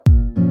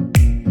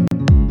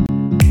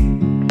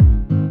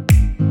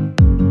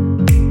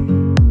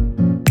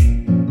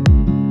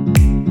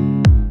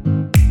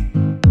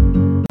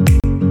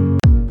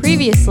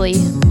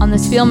on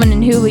the Spielman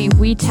and Hooley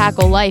We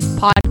Tackle Life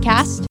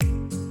podcast.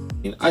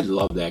 And I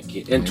love that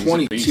kid. And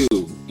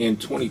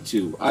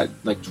 22, I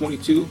like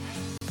 22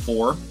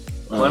 for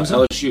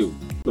Clemson, LSU,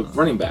 the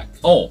running back.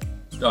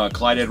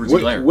 Clyde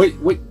Edwards-Helaire.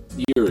 What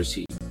year is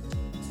he?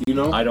 You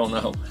know? I don't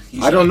know.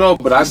 I don't know,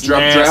 but I'm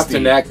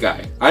drafting that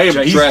guy.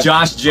 He's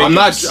Josh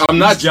Jacobs. I'm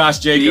not Josh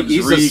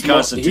Jacobs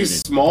reconstituted. He's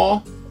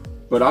small,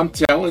 but I'm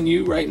telling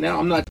you right now,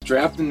 I'm not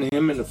drafting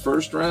him in the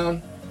first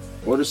round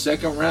or the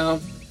second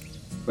round.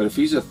 But if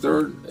he's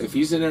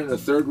in there in the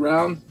third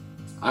round,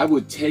 I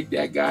would take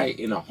that guy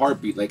in a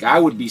heartbeat. Like, I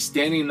would be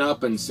standing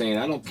up and saying,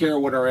 I don't care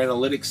what our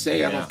analytics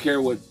say. I don't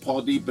care what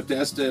Paul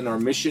DePodesta and our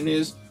mission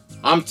is.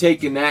 I'm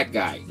taking that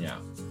guy. Yeah.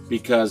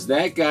 Because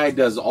that guy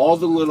does all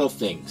the little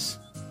things.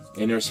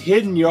 And there's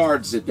hidden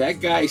yards that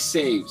guy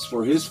saves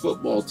for his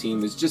football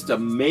team. It's just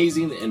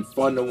amazing and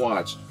fun to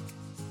watch.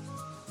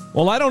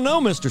 Well, I don't know,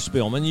 Mr.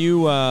 Spielman.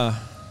 You,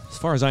 as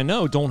far as I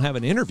know, don't have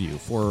an interview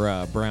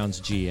for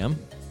Browns GM.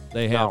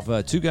 They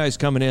have two guys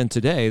coming in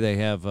today. They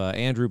have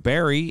Andrew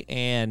Berry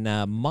and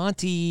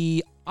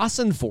Monty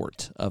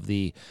Ossenfort of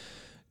the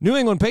New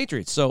England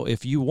Patriots. So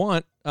if you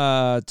want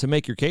to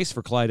make your case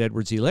for Clyde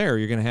Edwards-Helaire,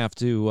 you're going to have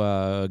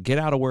to get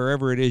out of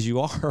wherever it is you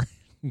are.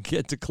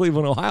 Get to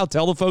Cleveland, Ohio.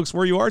 Tell the folks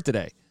where you are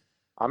today.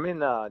 I'm in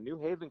New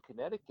Haven,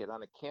 Connecticut, on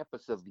the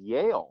campus of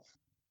Yale,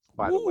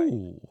 by the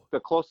way. The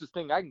closest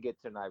thing I can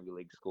get to an Ivy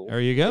League school.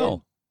 There you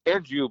go.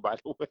 And you, by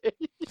the way.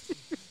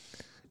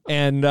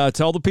 And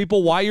tell the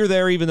people why you're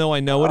there, even though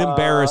I know it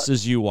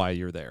embarrasses you why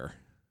you're there.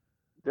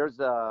 There's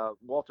a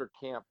Walter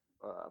Camp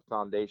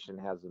Foundation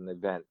has an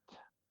event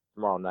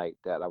tomorrow night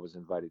that I was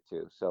invited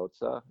to. So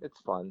it's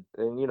fun.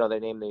 And, they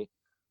name the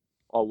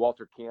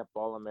Walter Camp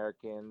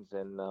All-Americans,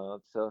 and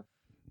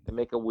they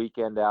make a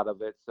weekend out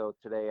of it. So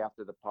today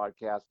after the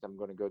podcast, I'm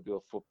going to go do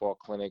a football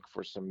clinic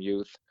for some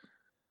youth.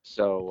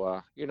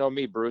 So,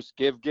 me, Bruce,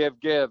 give.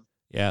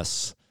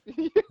 Yes.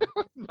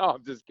 No,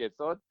 I'm just kidding.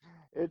 So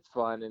it's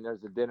fun. And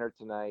there's a dinner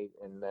tonight,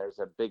 and there's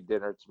a big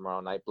dinner tomorrow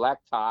night. Black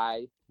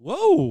tie.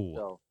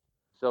 Whoa.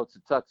 So it's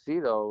a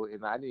tuxedo,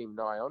 and I didn't even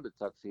know I owned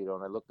a tuxedo.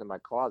 And I looked in my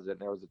closet, and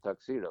there was a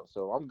tuxedo.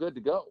 So I'm good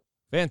to go.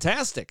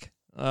 Fantastic.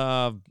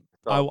 I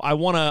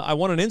want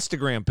an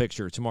Instagram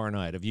picture tomorrow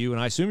night of you,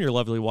 and I assume your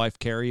lovely wife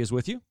Carrie is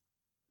with you.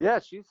 Yeah,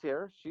 she's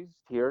here. She's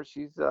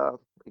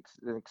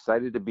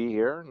excited to be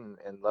here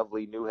in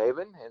lovely New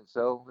Haven, and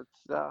so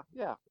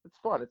it's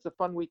fun. It's a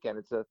fun weekend.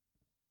 It's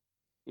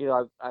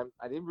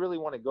I didn't really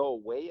want to go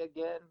away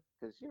again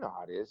because you know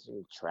how it is.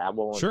 You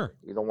travel, and sure.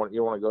 You don't want to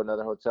go to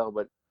another hotel,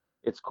 but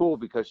it's cool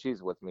because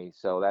she's with me.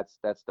 So that's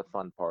the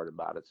fun part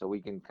about it. So we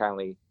can kind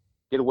of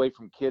get away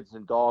from kids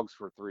and dogs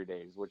for 3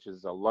 days, which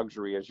is a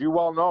luxury, as you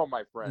well know,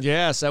 my friend.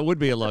 Yes, that would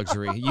be a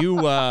luxury.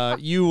 You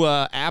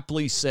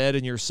aptly said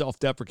in your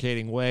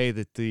self-deprecating way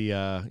that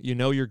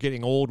you're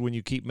getting old when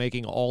you keep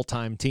making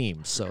all-time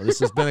teams. So this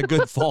has been a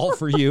good fall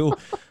for you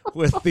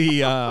with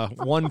the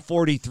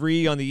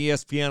 143 on the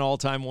ESPN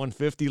all-time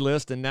 150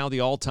 list and now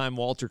the all-time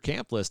Walter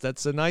Camp list.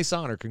 That's a nice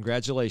honor.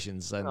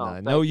 Congratulations. And I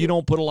know you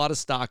don't put a lot of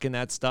stock in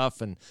that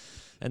stuff, and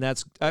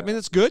that's,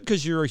 it's good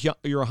because you're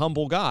a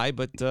humble guy,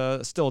 but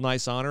still a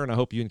nice honor, and I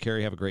hope you and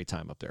Carrie have a great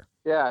time up there.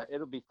 Yeah,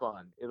 it'll be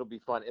fun.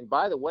 And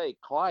by the way,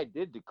 Clyde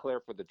did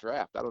declare for the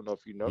draft. I don't know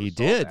if you noticed. He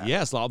did, that.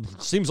 yes. Well,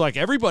 seems like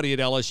everybody at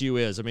LSU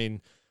is.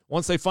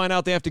 Once they find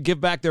out they have to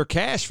give back their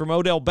cash from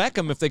Odell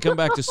Beckham if they come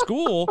back to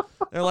school,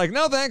 they're like,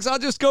 no, thanks, I'll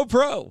just go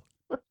pro.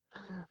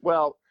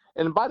 Well,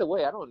 and by the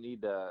way, I don't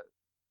need to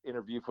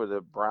interview for the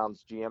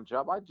Browns GM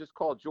job. I just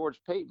called George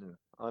Payton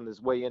on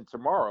his way in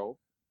tomorrow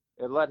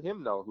and let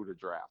him know who to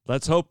draft.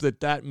 Let's hope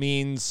that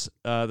means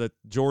that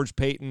George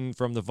Payton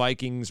from the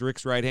Vikings,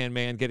 Rick's right-hand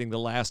man, getting the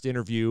last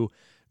interview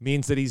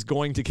means that he's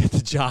going to get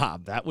the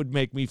job. That would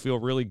make me feel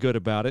really good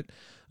about it.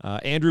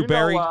 Andrew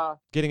Berry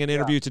getting an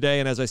interview today,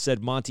 and as I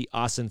said, Monty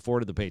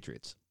Ossenfort of the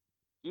Patriots.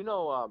 You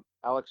know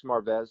Alex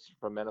Marvez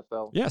from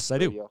NFL? Yes, I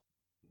do.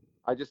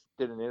 I just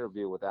did an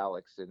interview with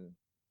Alex, and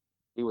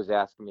he was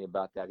asking me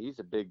about that. He's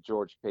a big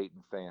George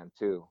Payton fan,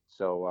 too.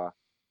 So,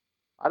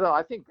 I don't know.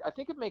 I think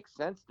it makes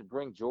sense to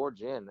bring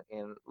George in.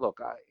 And look,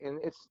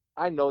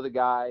 I know the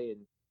guy,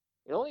 and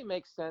it only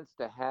makes sense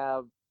to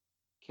have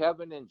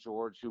Kevin and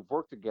George, who've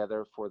worked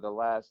together for the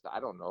last,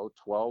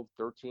 12,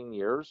 13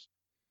 years,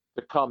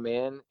 to come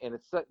in, and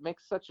it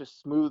makes such a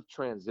smooth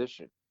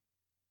transition.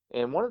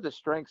 And one of the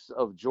strengths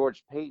of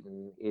George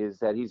Payton is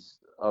that he's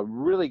a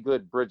really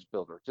good bridge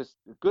builder, just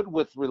good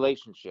with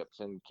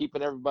relationships and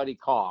keeping everybody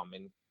calm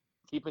and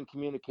keeping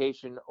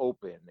communication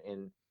open,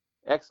 and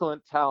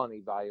excellent talent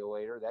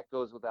evaluator. That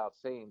goes without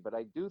saying, but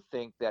I do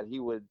think that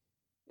he would,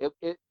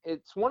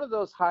 it's one of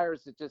those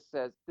hires that just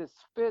says this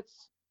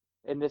fits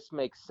and this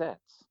makes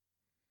sense.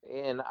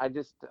 And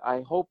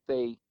I hope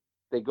they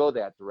go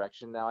that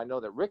direction. Now I know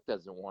that Rick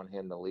doesn't want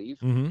him to leave,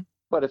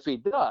 but if he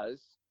does,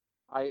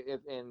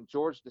 and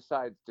George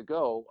decides to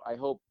go, I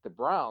hope the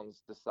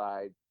Browns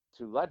decide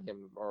to let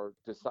him or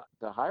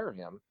to hire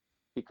him,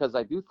 because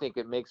I do think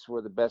it makes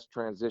for the best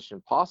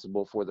transition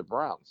possible for the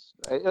Browns.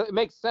 It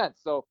makes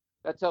sense. So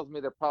that tells me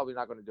they're probably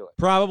not going to do it.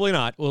 Probably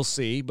not. We'll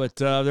see. But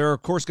there are,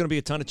 of course, going to be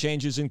a ton of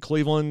changes in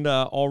Cleveland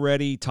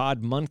already.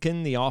 Todd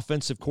Monken, the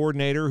offensive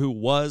coordinator, who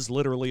was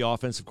literally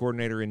offensive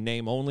coordinator in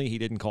name only. He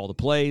didn't call the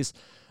plays.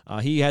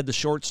 He had the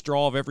short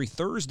straw of every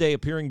Thursday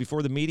appearing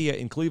before the media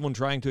in Cleveland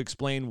trying to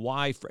explain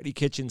why Freddie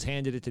Kitchens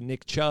handed it to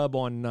Nick Chubb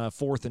on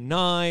 4th and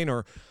 9,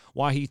 or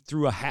why he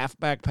threw a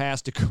halfback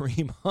pass to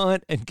Kareem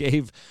Hunt and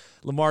gave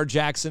Lamar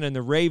Jackson and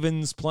the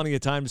Ravens plenty of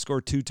time to score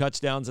 2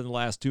 touchdowns in the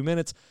last 2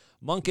 minutes.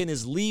 Monken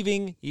is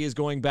leaving. He is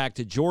going back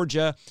to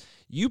Georgia.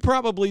 You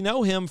probably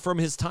know him from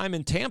his time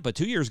in Tampa.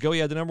 2 years ago, he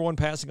had the number 1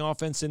 passing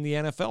offense in the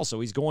NFL, so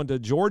he's going to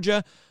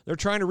Georgia. They're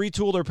trying to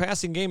retool their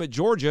passing game at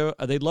Georgia.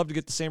 They'd love to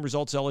get the same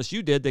results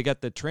LSU did. They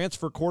got the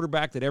transfer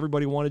quarterback that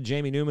everybody wanted,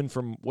 Jamie Newman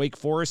from Wake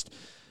Forest,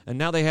 and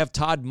now they have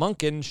Todd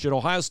Monken. Should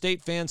Ohio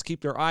State fans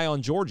keep their eye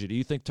on Georgia? Do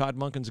you think Todd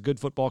Monken's a good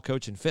football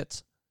coach and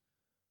fits?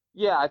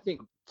 Yeah, I think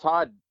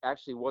Todd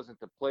actually wasn't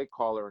the play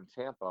caller in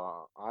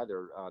Tampa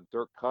either.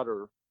 Dirk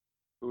Cutter,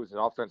 who was an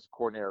offensive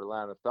coordinator at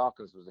Atlanta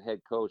Falcons, was a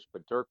head coach,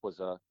 but Dirk was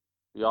the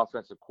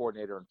offensive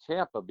coordinator in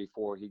Tampa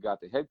before he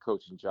got the head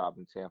coaching job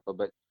in Tampa.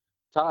 But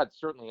Todd,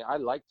 certainly, I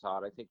like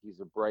Todd. I think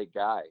he's a bright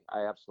guy.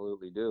 I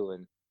absolutely do.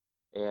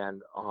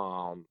 And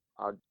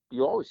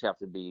you always have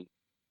to be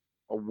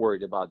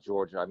worried about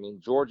Georgia. I mean,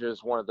 Georgia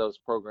is one of those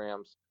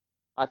programs.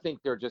 I think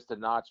they're just a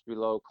notch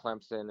below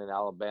Clemson and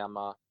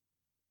Alabama.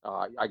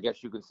 I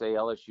guess you can say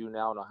LSU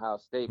now and Ohio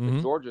State,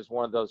 but Georgia is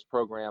one of those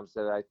programs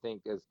that I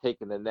think has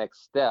taken the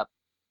next step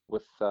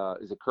with,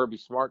 is it Kirby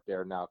Smart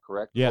there now,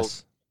 correct? Yes.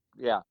 So,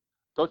 yeah.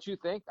 Don't you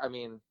think? I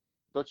mean,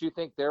 don't you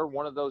think they're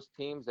one of those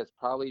teams that's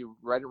probably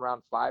right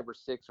around 5 or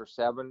 6 or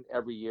 7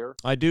 every year?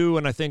 I do,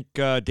 and I think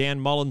Dan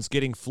Mullen's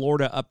getting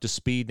Florida up to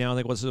speed now. I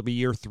think this will be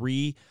year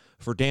 3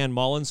 for Dan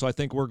Mullen, so I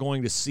think we're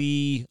going to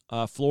see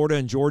Florida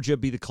and Georgia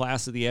be the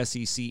class of the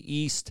SEC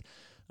East.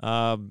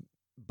 And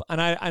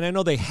I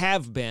know they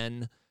have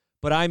been,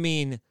 but I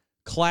mean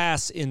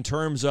class in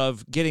terms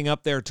of getting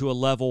up there to a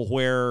level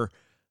where,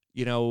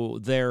 you know,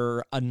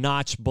 they're a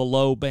notch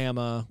below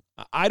Bama.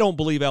 I don't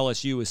believe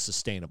LSU is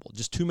sustainable.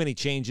 Just too many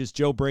changes.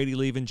 Joe Brady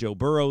leaving, Joe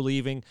Burrow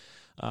leaving.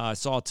 I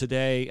saw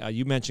today,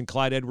 you mentioned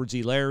Clyde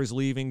Edwards-Helaire is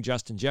leaving.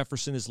 Justin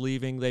Jefferson is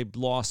leaving. They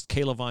lost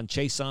Caleb Von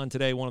Chason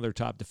today, one of their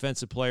top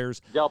defensive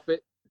players. Delpit.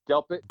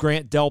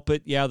 Grant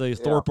Delpit, the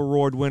Thorpe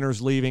Award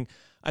winner's leaving.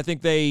 I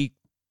think they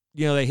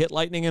hit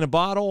lightning in a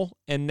bottle,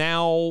 and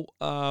now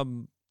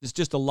it's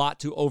just a lot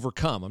to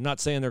overcome. I'm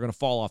not saying they're going to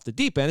fall off the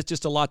deep end. It's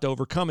just a lot to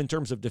overcome in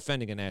terms of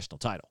defending a national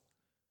title.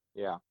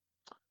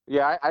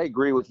 Yeah, I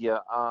agree with you.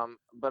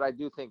 But I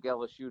do think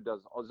LSU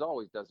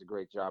always does a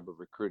great job of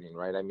recruiting,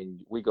 right? I mean,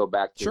 we go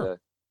back to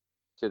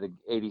the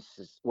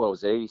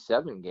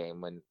 87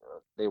 game when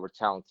they were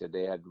talented.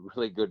 They had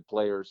really good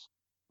players,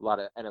 a lot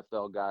of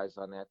NFL guys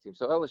on that team.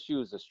 So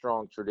LSU is a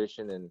strong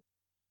tradition and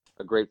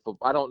a great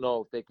football. I don't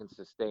know if they can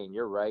sustain.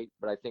 You're right,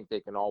 but I think they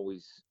can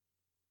always,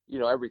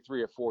 every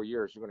 3 or 4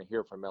 years you're going to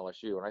hear from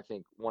LSU. And I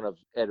think one of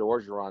Ed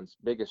Orgeron's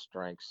biggest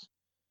strengths,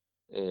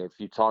 if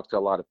you talk to a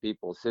lot of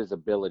people, is his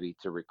ability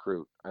to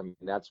recruit. I mean,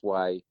 that's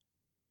why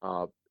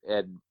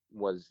Ed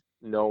was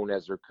known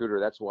as a recruiter.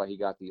 That's why he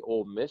got the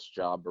Ole Miss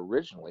job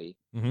originally,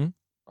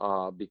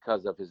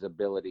 because of his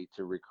ability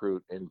to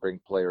recruit and bring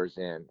players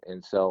in.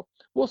 And so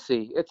we'll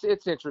see.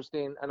 It's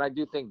interesting. And I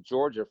do think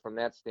Georgia, from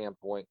that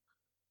standpoint,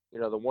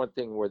 the one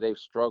thing where they've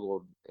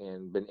struggled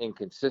and been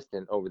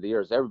inconsistent over the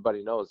years,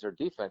 everybody knows their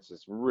defense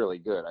is really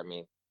good. I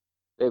mean,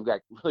 they've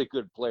got really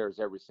good players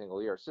every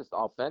single year. It's just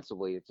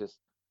offensively,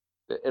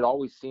 it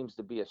always seems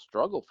to be a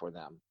struggle for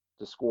them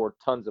to score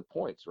tons of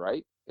points,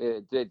 right?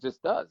 It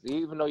just does.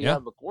 Even though you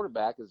have a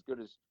quarterback as good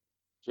as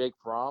Jake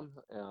Fromm,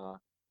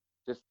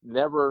 just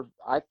never,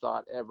 I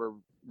thought, ever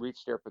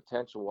reached their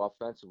potential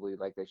offensively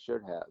like they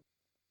should have.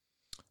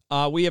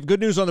 We have good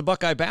news on the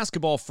Buckeye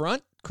basketball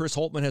front. Chris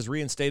Holtmann has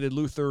reinstated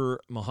Luther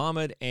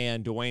Muhammad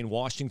and Dwayne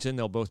Washington.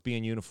 They'll both be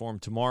in uniform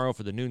tomorrow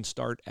for the noon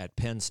start at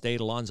Penn State.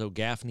 Alonzo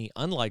Gaffney,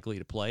 unlikely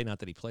to play. Not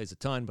that he plays a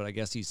ton, but I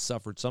guess he's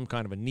suffered some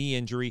kind of a knee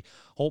injury.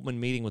 Holtmann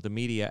meeting with the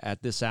media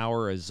at this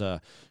hour as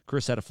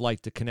Chris had a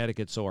flight to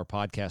Connecticut, so our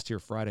podcast here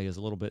Friday is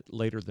a little bit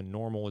later than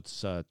normal.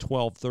 It's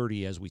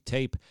 12:30 as we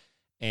tape.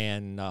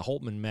 And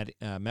Holtmann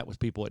met with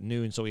people at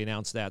noon, so he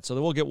announced that.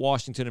 So we'll get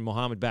Washington and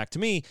Muhammad back. To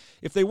me,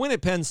 if they win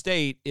at Penn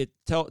State, it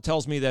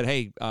tells me that,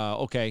 hey,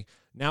 okay,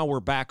 now we're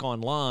back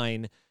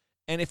online.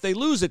 And if they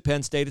lose at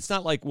Penn State, it's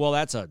not like, well,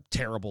 that's a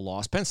terrible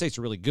loss. Penn State's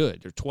really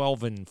good. They're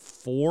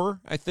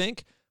 12-4, I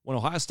think. When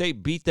Ohio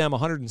State beat them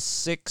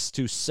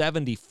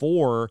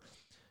 106-74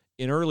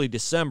 in early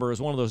December, it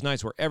was one of those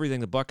nights where everything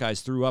the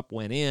Buckeyes threw up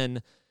went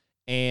in.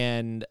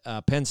 And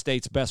Penn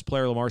State's best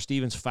player, Lamar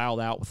Stevens, fouled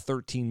out with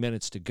 13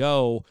 minutes to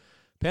go.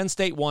 Penn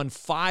State won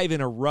 5 in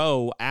a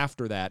row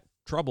after that.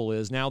 Trouble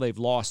is, now they've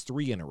lost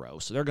 3 in a row.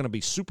 So they're going to be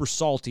super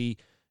salty,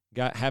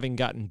 having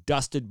gotten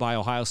dusted by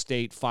Ohio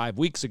State 5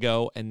 weeks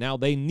ago, and now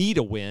they need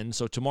a win.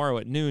 So tomorrow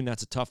at noon,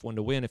 that's a tough one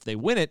to win. If they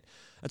win it,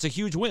 that's a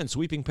huge win.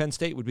 Sweeping Penn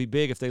State would be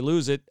big. If they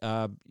lose it,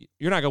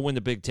 you're not going to win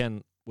the Big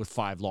Ten with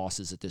 5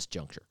 losses at this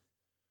juncture.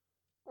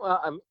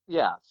 Well,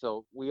 yeah.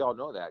 So we all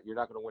know that you're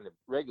not going to win the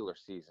regular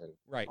season.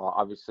 Right.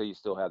 Obviously, you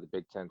still have the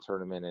Big Ten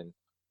tournament, and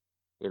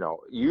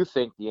you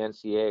think the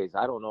NCAAs.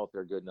 I don't know if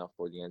they're good enough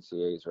for the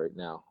NCAAs right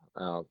now.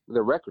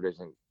 The record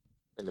isn't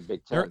in the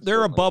Big Ten.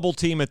 They're a bubble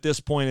team at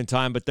this point in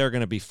time, but they're going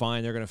to be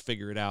fine. They're going to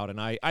figure it out,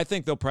 and I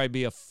think they'll probably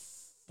be a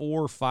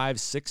 4, 5,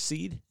 6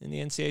 seed in the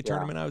NCAA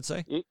tournament. I would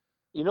say.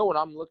 You know what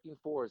I'm looking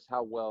for is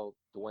how well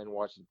Dwayne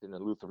Washington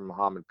and Luther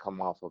Muhammad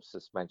come off of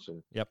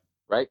suspension. Yep.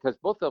 Right, because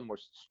both of them were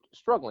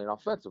struggling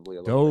offensively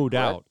a little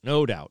bit.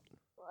 No doubt.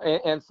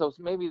 And so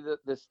maybe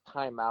this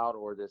timeout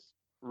or this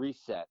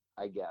reset,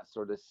 I guess,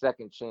 or this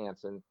second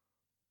chance. And,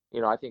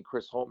 I think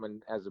Chris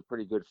Holtmann has a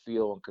pretty good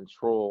feel and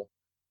control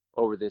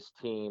over this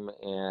team.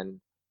 And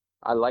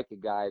I like a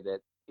guy that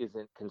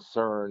isn't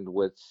concerned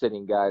with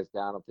sitting guys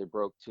down if they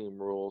broke team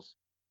rules.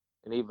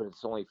 And even if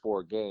it's only for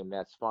a game,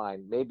 that's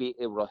fine. Maybe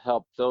it will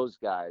help those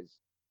guys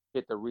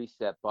hit the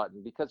reset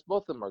button because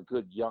both of them are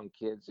good young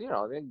kids.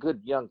 They're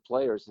good young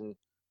players.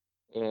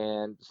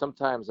 And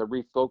sometimes a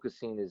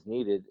refocusing is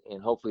needed,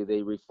 and hopefully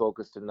they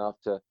refocused enough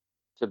to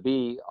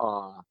be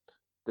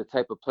the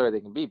type of player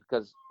they can be.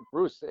 Because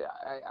Bruce,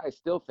 I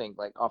still think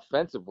like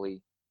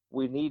offensively,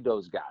 we need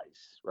those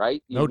guys,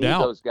 right? You need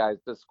those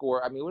guys to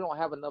score. I mean, we don't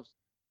have enough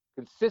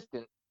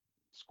consistent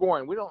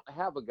scoring. We don't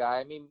have a guy.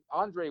 I mean,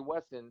 Andre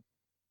Wesson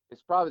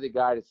is probably the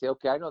guy to say,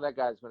 okay, I know that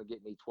guy's going to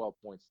get me 12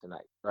 points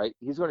tonight, right?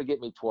 He's going to get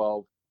me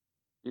 12.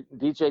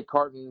 DJ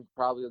Carton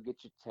probably will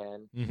get you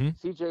 10.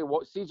 Mm-hmm.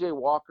 CJ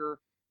Walker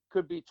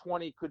could be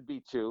 20, could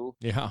be 2.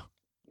 Yeah.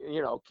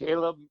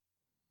 Caleb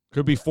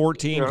could be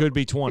 14, could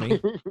be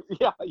 20.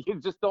 Yeah, you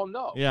just don't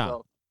know. Yeah.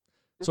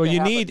 So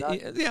you need,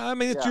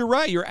 you're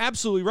right. You're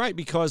absolutely right,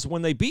 because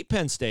when they beat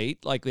Penn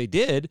State like they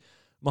did,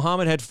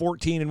 Muhammad had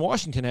 14 and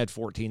Washington had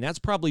 14. That's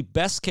probably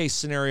best case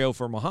scenario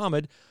for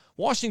Muhammad.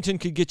 Washington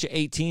could get you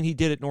 18. He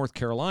did at North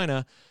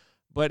Carolina.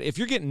 But if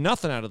you're getting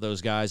nothing out of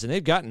those guys, and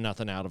they've gotten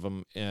nothing out of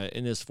them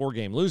in this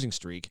 4-game losing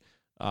streak,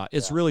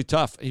 it's really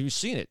tough. You've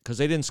seen it because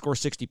they didn't score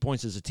 60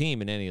 points as a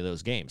team in any of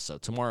those games. So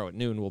tomorrow at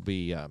noon will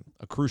be a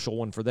crucial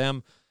one for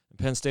them.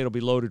 Penn State will be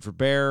loaded for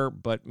bear,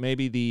 but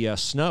maybe the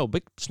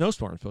big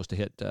snowstorm is supposed to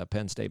hit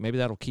Penn State. Maybe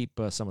that'll keep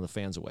some of the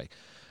fans away.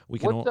 We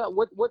can.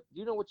 What do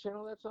you know what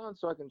channel that's on,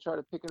 so I can try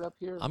to pick it up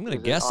here? I'm going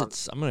to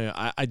guess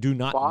I do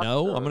not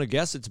know. Or? I'm going to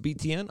guess it's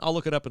BTN. I'll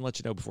look it up and let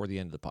you know before the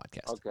end of the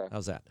podcast. Okay.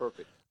 How's that?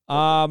 Perfect.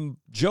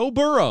 Joe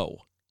Burrow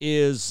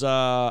is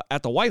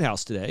at the White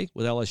House today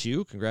with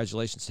LSU.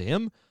 Congratulations to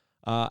him.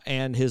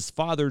 And his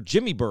father,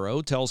 Jimmy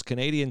Burrow, tells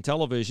Canadian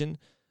television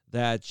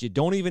that you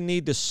don't even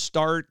need to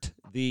start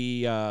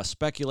the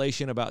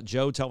speculation about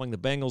Joe telling the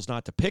Bengals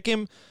not to pick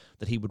him,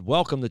 that he would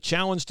welcome the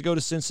challenge to go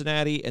to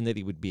Cincinnati, and that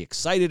he would be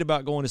excited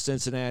about going to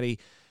Cincinnati.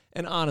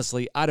 And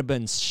honestly, I'd have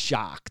been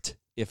shocked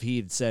if he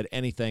had said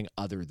anything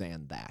other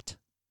than that.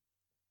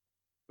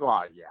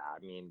 Well, yeah. I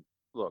mean,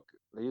 look,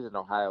 he's an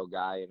Ohio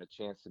guy and a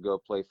chance to go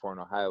play for an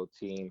Ohio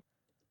team.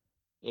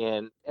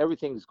 And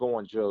everything's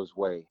going Joe's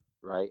way,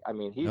 right? I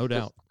mean, he's no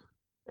doubt.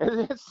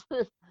 I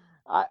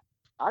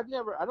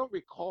don't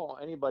recall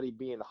anybody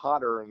being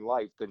hotter in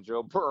life than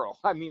Joe Burrow.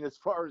 I mean, as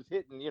far as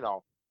hitting,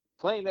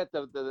 playing at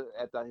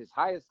his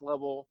highest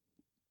level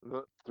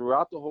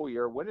throughout the whole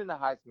year, winning the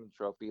Heisman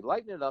Trophy,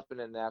 lighting it up in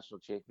a national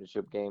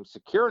championship game,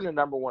 securing the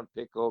number 1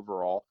 pick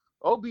overall,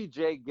 OBJ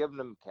giving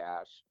him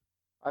cash.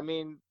 I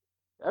mean,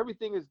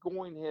 everything is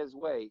going his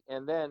way.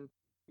 And then,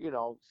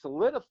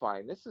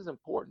 solidifying. This is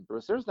important,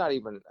 Bruce. There's not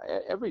even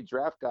every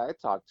draft guy I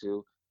talk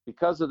to,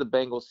 because of the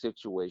Bengals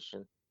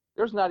situation,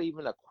 there's not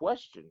even a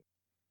question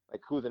like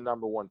who the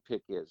number 1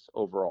 pick is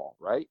overall,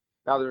 right?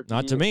 Now there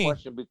can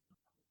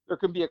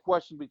be a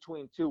question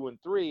between 2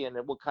 and 3, and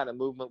then what kind of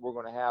movement we're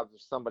going to have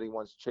if somebody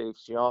wants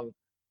Chase Young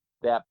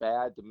that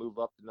bad to move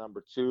up to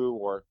number 2,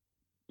 or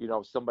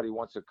if somebody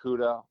wants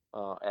Okudah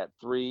at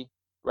 3.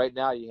 Right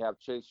now you have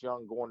Chase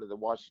Young going to the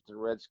Washington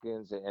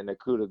Redskins and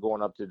Okudah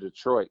going up to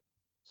Detroit.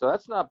 So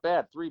that's not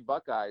bad. 3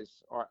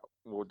 Buckeyes are.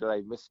 Well, did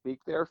I misspeak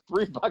there?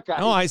 3 Buckeyes.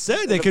 No, I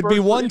said they could be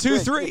 1, 2,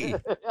 3.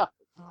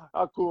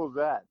 How cool is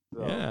that?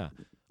 So. Yeah.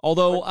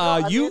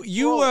 Although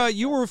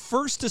you were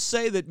first to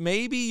say that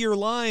maybe your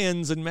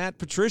Lions and Matt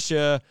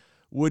Patricia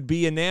would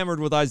be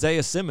enamored with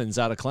Isaiah Simmons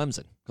out of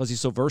Clemson because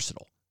he's so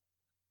versatile.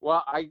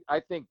 Well,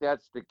 I think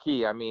that's the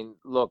key. I mean,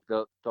 look,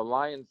 the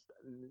Lions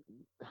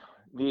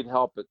need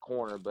help at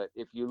corner, but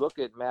if you look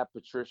at Matt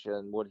Patricia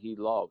and what he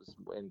loves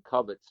and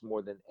covets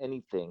more than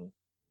anything,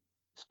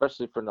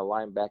 especially from the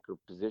linebacker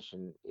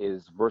position,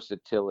 is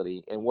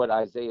versatility. And what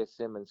Isaiah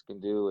Simmons can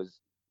do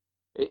is,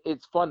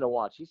 it's fun to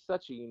watch. He's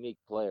such a unique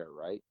player,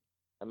 right?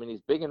 I mean,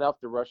 he's big enough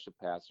to rush the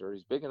passer.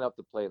 He's big enough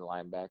to play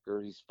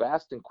linebacker. He's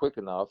fast and quick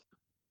enough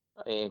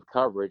in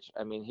coverage.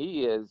 I mean,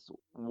 he is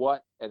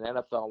what an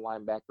NFL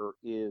linebacker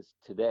is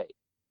today.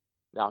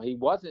 Now, he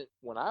wasn't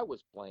when I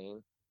was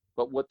playing,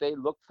 but what they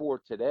look for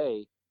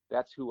today,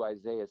 that's who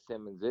Isaiah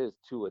Simmons is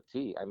to a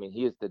T. I mean,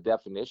 he is the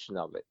definition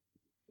of it.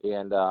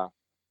 And,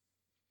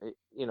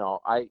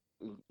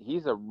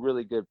 he's a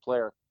really good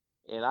player.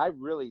 And I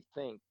really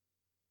think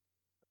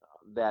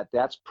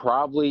that's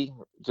probably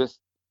just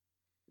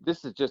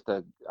this is just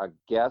a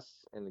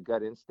guess and a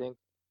gut instinct.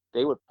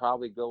 They would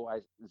probably go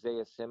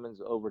Isaiah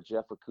Simmons over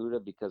Jeff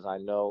Okudah because I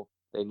know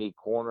they need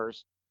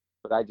corners.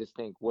 But I just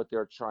think what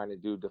they're trying to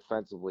do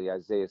defensively,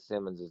 Isaiah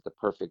Simmons is the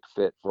perfect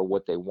fit for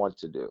what they want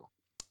to do.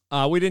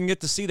 We didn't get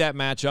to see that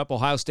matchup,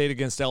 Ohio State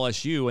against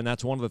LSU, and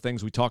that's one of the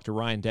things we talked to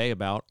Ryan Day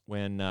about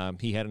when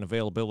he had an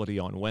availability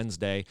on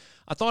Wednesday.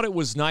 I thought it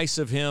was nice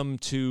of him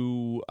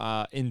to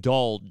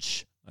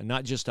indulge,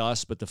 not just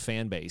us, but the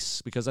fan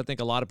base, because I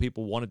think a lot of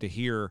people wanted to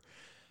hear,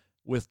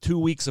 with 2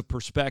 weeks of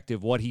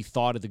perspective, what he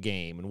thought of the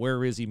game and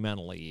where is he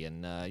mentally.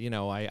 And,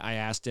 I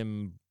asked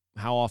him,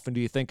 how often do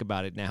you think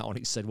about it now? And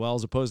he said, well,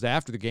 as opposed to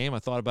after the game, I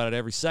thought about it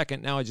every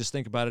second. Now I just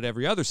think about it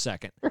every other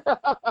second.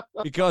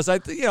 Because,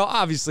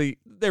 obviously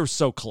they were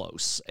so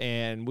close.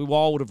 And we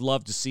all would have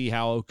loved to see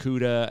how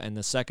Okudah and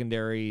the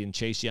secondary and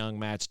Chase Young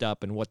matched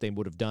up and what they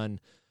would have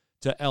done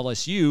to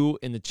LSU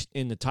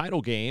in the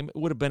title game. It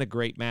would have been a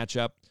great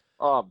matchup.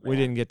 Oh, man. We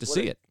didn't get to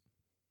see it.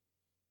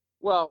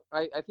 Well,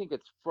 I think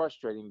it's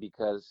frustrating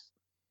because,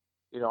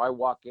 I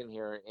walk in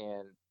here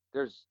and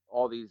there's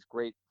all these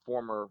great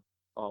former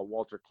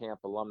Walter Camp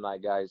alumni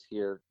guys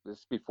here. This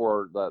is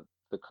before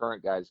the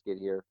current guys get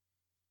here.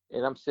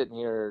 And I'm sitting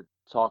here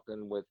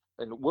talking with,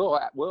 and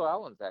Will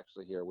Allen's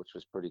actually here, which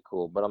was pretty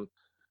cool. But I'm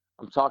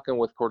talking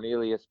with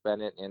Cornelius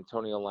Bennett,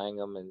 Antonio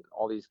Langham, and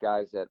all these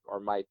guys that are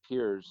my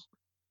peers.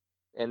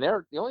 And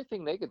the only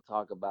thing they could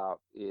talk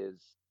about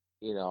is,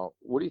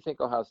 what do you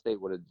think Ohio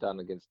State would have done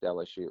against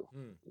LSU?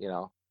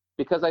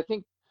 Because I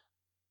think,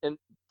 and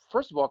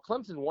first of all,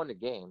 Clemson won the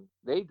game.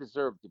 They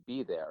deserve to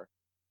be there.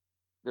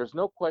 There's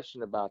no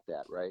question about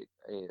that, right?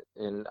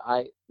 And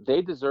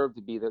they deserve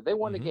to be there. They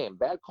won the game.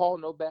 Bad call,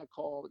 no bad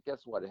call.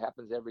 Guess what? It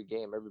happens every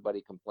game.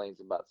 Everybody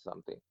complains about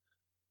something.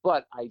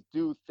 But I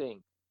do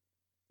think,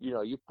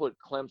 you put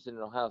Clemson and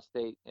Ohio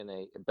State in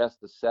a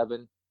best of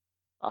 7.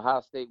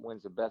 Ohio State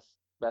wins the best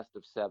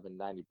of 7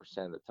 90%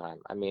 of the time.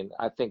 I mean,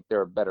 I think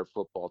they're a better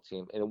football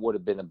team, and it would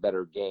have been a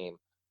better game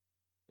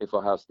if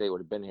Ohio State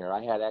would have been here.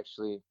 I had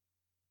actually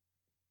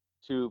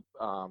 2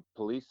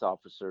 police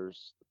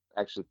officers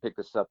actually picked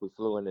us up. We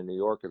flew into New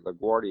York at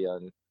LaGuardia,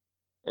 and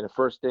the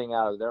first thing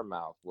out of their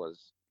mouth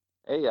was,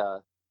 "Hey,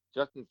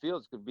 Justin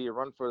Fields could be a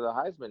run for the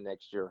Heisman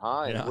next year,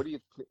 huh?" And what do you,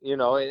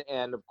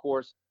 and of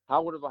course,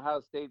 how would have Ohio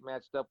State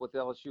matched up with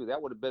LSU?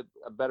 That would have been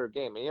a better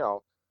game.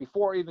 And,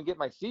 before I even get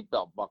my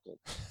seatbelt buckled.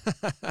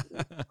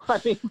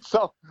 I mean,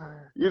 so,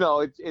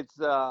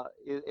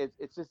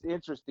 it's just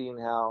interesting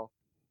how,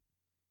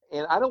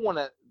 and I don't want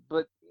to,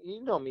 but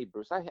you know me,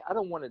 Bruce. I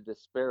don't want to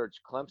disparage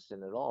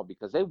Clemson at all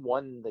because they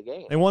won the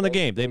game. They won the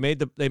game. They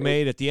made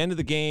at the end of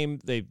the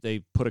game.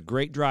 They put a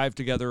great drive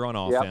together on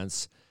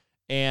offense,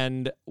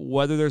 and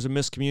whether there's a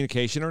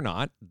miscommunication or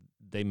not,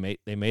 they made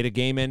a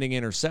game-ending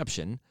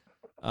interception.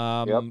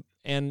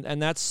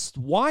 And that's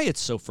why it's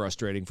so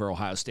frustrating for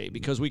Ohio State,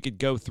 because we could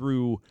go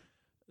through,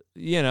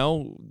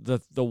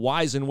 the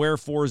whys and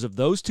wherefores of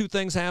those 2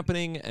 things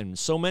happening and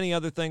so many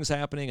other things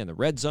happening and the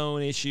red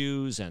zone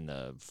issues and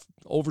the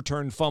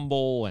overturned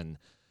fumble. And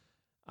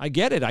I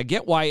get it. I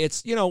get why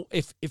it's,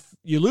 if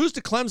you lose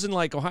to Clemson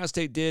like Ohio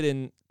State did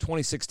in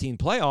 2016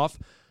 playoff,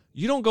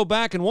 you don't go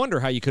back and wonder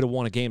how you could have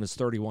won a game that's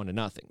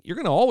 31-0. You're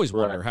going to always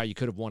wonder how you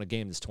could have won a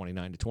game that's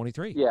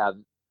 29-23. Yeah.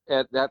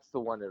 That's the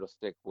one that'll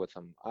stick with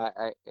him.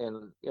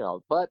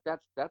 But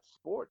that's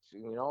sports,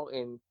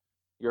 and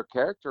your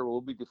character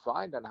will be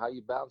defined on how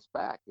you bounce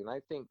back. And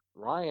I think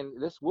Ryan,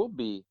 this will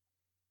be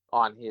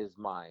on his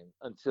mind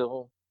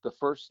until the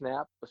first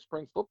snap of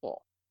spring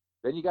football.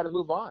 Then you got to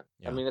move on.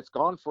 Yeah. I mean, it's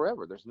gone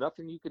forever. There's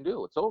nothing you can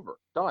do. It's over.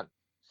 Done.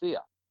 See ya.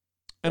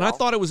 And I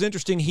thought it was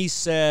interesting. He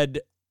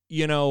said,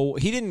 he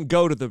didn't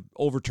go to the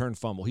overturned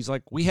fumble. He's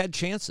like, we had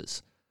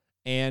chances.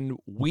 And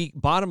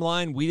bottom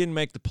line, we didn't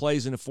make the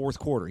plays in the fourth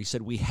quarter. He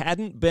said we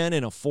hadn't been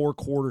in a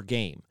 4-quarter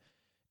game,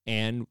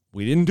 and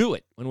we didn't do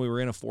it when we were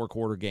in a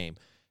 4-quarter game.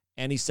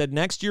 And he said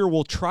next year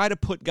we'll try to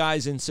put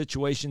guys in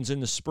situations in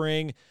the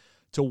spring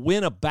to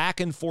win a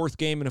back-and-forth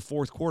game in a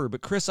fourth quarter.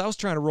 But, Chris, I was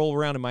trying to roll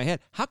around in my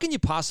head. How can you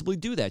possibly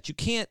do that? You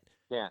can't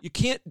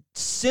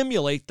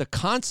simulate the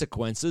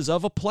consequences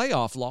of a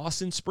playoff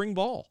loss in spring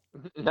ball.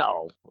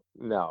 No.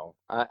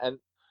 And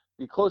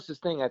the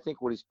closest thing I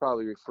think what he's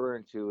probably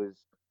referring to is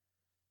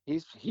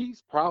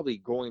he's probably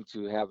going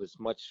to have as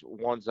much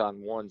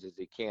ones-on-ones as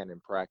he can in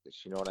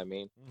practice. You know what I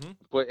mean? Mm-hmm.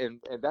 But and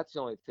that's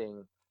the only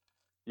thing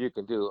you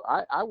can do.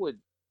 I would,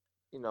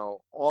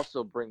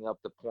 also bring up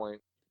the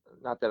point.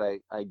 Not that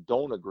I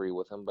don't agree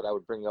with him, but I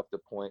would bring up the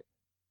point.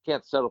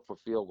 Can't settle for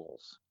field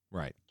goals.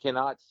 Right.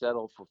 Cannot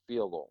settle for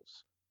field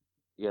goals.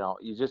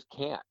 You just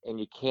can't, and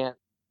you can't.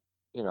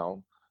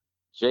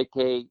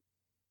 J.K.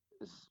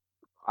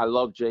 I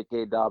love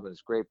J.K.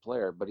 Dobbins, great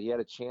player, but he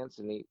had a chance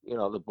and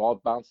the ball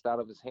bounced out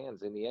of his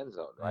hands in the end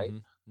zone, right?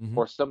 Mm-hmm.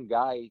 Or some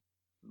guy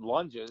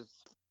lunges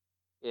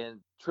and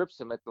trips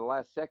him at the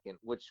last second,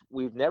 which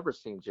we've never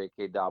seen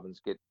J.K.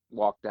 Dobbins get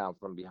walked down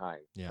from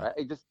behind. Yeah.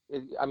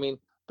 Right?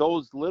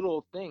 Those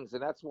little things,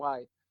 and that's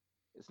why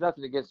it's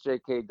nothing against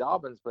J.K.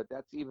 Dobbins, but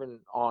that's even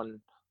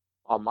on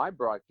my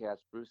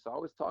broadcast, Bruce. I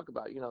always talk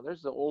about,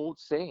 there's the old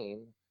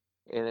saying,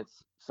 And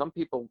it's, some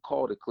people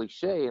call it a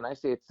cliche, and I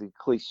say it's a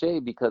cliche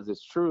because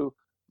it's true.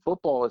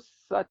 Football is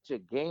such a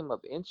game of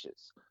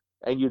inches,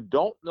 and you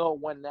don't know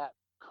when that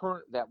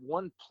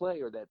one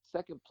play or that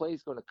second play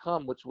is going to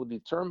come, which will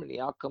determine the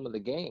outcome of the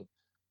game.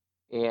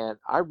 And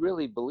I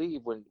really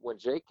believe when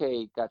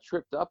J.K. got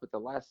tripped up at the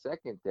last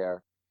second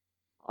there,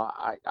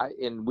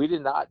 and we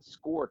did not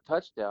score a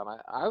touchdown.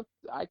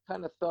 I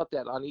kind of felt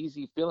that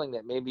uneasy feeling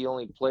that maybe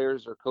only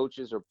players or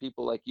coaches or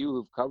people like you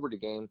who've covered the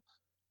game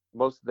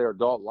most of their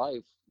adult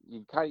life,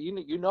 you kind of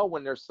you know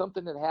when there's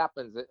something that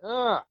happens that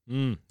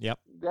yep,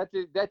 that's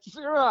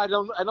I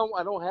don't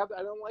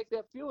like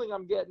that feeling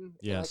I'm getting.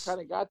 Yes. And I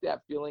kind of got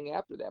that feeling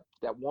after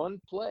that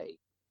one play.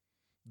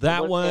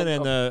 That one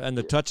and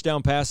the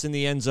touchdown pass in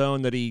the end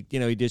zone that he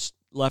just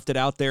left it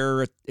out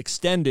there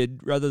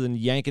extended rather than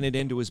yanking it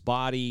into his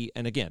body.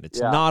 And again,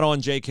 it's not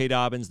on J.K.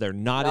 Dobbins. They're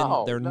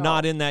not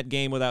not in that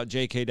game without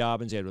J.K.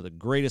 Dobbins. He had the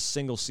greatest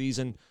single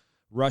season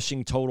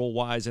rushing total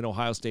wise in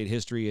Ohio State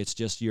history. It's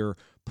just you're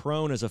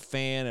prone as a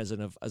fan, as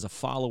a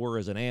follower,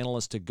 as an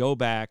analyst to go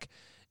back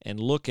and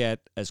look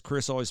at, as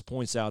Chris always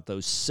points out,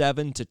 those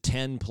 7 to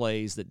 10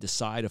 plays that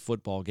decide a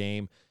football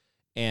game.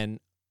 And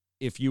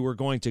if you were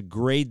going to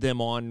grade them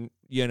on,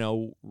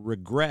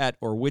 regret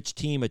or which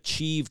team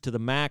achieved to the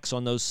max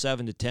on those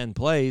 7 to 10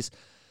 plays,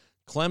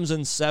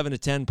 Clemson's 7 to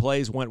 10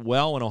 plays went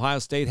well, and Ohio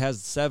State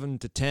has 7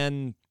 to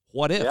 10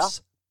 what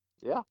ifs.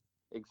 Yeah,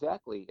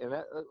 exactly. And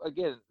that,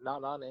 again,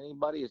 not on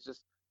anybody. It's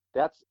just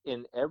that's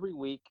in every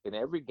week, in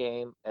every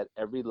game, at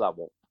every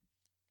level.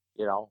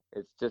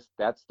 It's just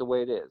that's the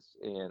way it is,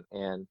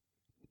 and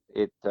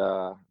it.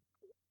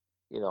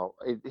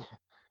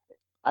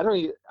 I don't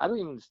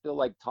even still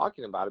like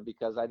talking about it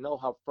because I know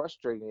how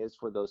frustrating it is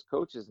for those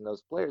coaches and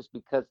those players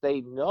because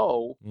they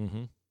know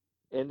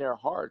in their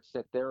hearts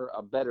that they're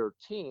a better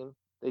team.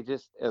 They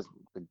just, as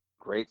the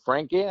great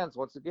Frank Gans,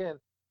 once again,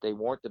 they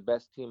weren't the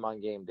best team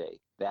on game day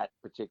that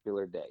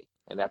particular day,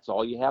 and that's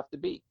all you have to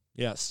be.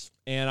 Yes,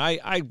 and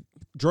I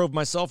drove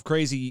myself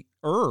crazy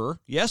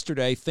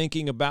yesterday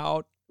thinking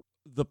about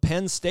the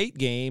Penn State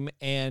game,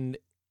 and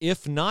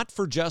if not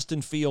for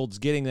Justin Fields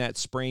getting that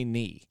sprained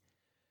knee.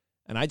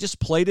 And I just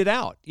played it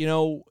out.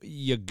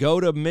 You go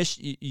to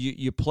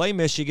you play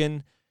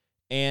Michigan,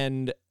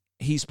 and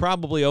he's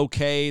probably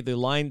okay.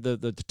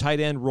 The tight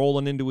end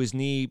rolling into his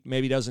knee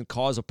maybe doesn't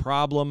cause a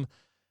problem.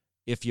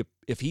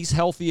 If he's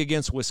healthy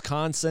against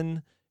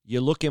Wisconsin, you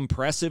look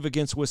impressive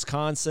against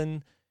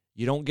Wisconsin.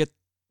 You don't get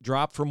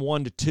dropped from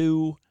 1 to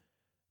 2.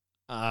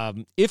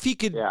 If he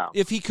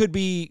could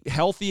be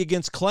healthy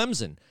against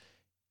Clemson,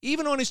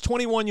 even on his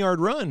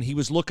 21-yard run, he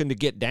was looking to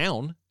get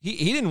down.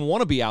 He didn't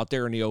want to be out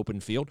there in the open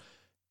field.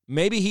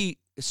 Maybe he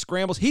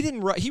scrambles.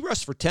 He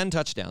rushed for 10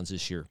 touchdowns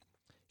this year.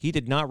 He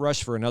did not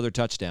rush for another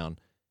touchdown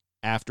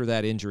after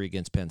that injury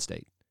against Penn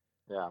State.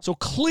 Yeah. So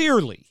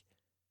clearly,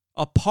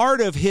 a part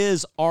of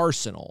his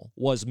arsenal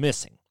was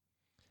missing.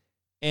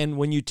 And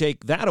when you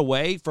take that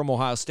away from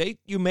Ohio State,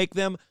 you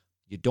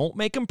don't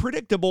make them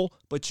predictable,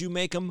 but you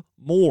make them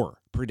more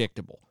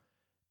predictable.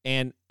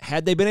 And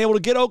had they been able to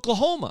get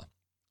Oklahoma,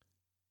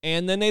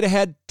 and then they'd have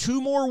had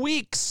 2 more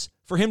weeks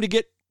for him to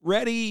get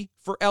ready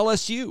for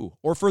LSU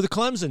or for the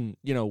Clemson,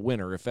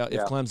 winner if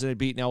Clemson had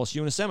beaten LSU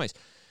in the semis.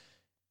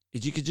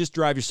 You could just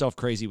drive yourself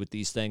crazy with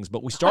these things.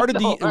 But we started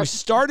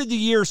the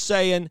year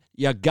saying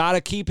you got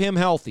to keep him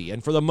healthy,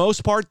 and for the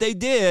most part they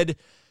did.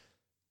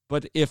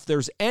 But if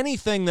there's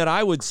anything that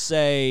I would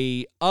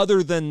say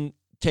other than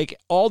take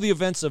all the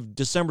events of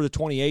December the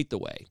 28th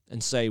away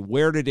and say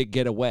where did it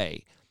get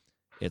away,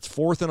 it's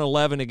 4th and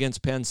 11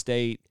 against Penn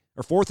State,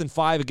 or 4th and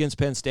 5 against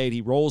Penn State.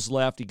 He rolls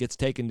left, he gets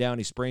taken down,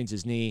 he sprains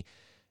his knee.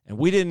 And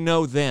we didn't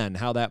know then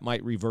how that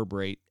might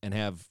reverberate and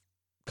have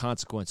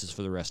consequences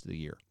for the rest of the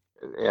year.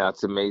 Yeah,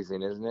 it's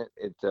amazing, isn't it?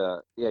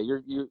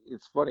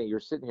 It's funny.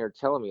 You're sitting here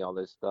telling me all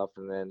this stuff,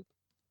 and then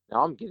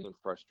now I'm getting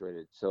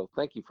frustrated. So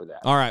thank you for that.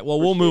 All right, well,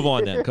 we'll move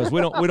on then because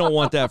we don't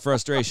want that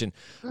frustration.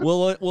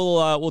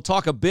 We'll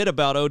talk a bit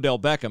about Odell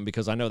Beckham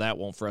because I know that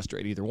won't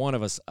frustrate either one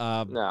of us.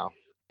 No.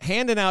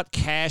 Handing out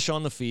cash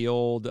on the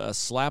field,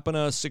 slapping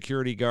a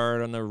security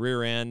guard on the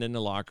rear end in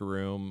the locker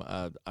room.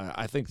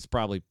 I think it's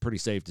probably pretty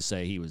safe to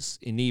say he was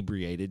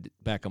inebriated,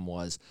 Beckham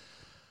was.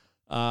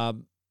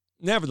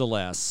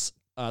 Nevertheless,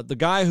 the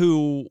guy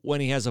who,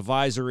 when he has a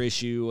visor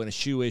issue and a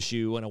shoe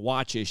issue and a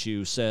watch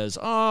issue, says,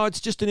 oh, it's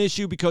just an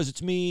issue because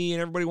it's me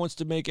and everybody wants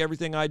to make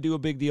everything I do a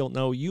big deal.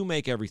 No, you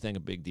make everything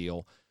a big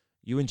deal.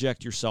 You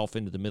inject yourself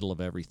into the middle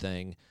of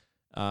everything.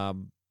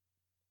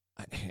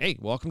 Hey,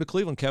 welcome to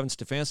Cleveland, Kevin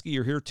Stefanski.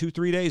 You're here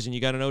 2-3 days, and you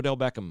got an Odell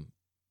Beckham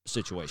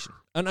situation,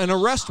 an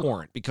arrest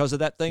warrant because of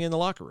that thing in the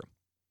locker room.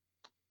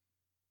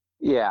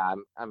 Yeah,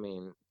 I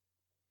mean,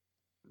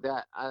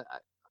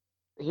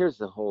 here's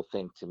the whole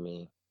thing to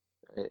me,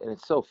 and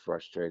it's so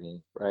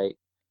frustrating, right?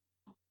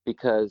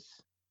 Because,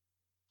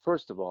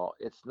 first of all,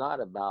 it's not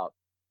about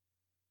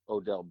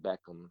Odell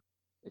Beckham.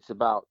 It's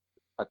about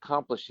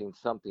accomplishing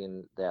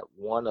something that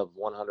one of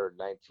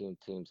 119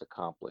 teams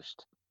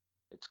accomplished.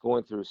 It's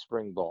going through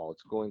spring ball.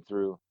 It's going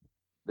through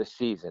the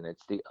season.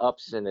 It's the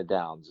ups and the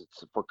downs.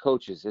 It's for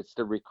coaches. It's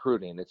the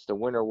recruiting. It's the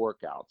winter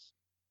workouts.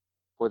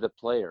 For the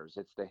players,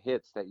 it's the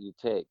hits that you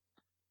take.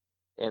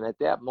 And at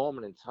that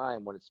moment in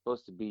time, when it's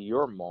supposed to be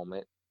your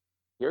moment,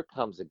 here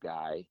comes a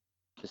guy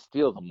to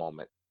steal the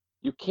moment.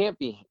 You can't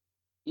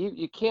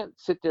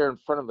sit there in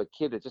front of a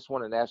kid that just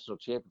won a national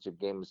championship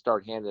game and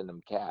start handing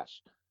them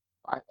cash.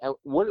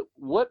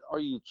 What are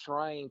you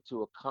trying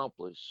to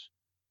accomplish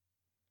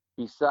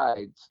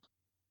besides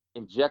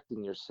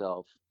injecting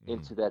yourself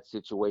into that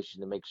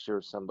situation to make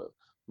sure somebody?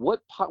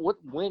 What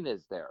win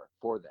is there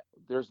for that?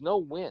 There's no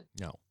win.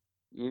 No.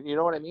 You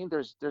know what I mean?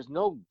 There's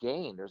no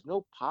gain. There's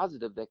no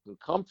positive that can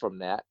come from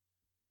that.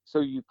 So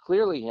you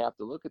clearly have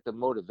to look at the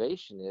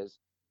motivation is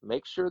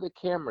make sure the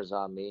camera's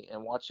on me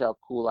and watch how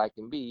cool I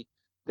can be.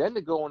 Then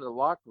to go in the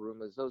locker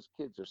room as those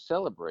kids are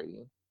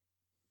celebrating,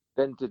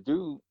 then to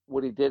do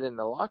what he did in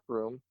the locker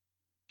room.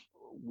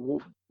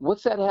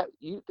 What's that have?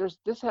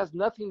 This has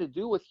nothing to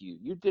do with you.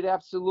 You did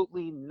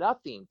absolutely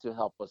nothing to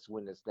help us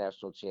win this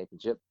national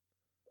championship,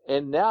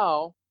 and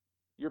now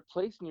you're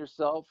placing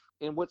yourself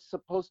in what's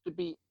supposed to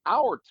be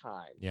our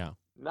time,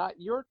 not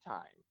your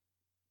time.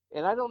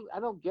 And I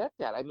don't get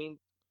that. I mean,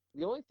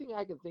 the only thing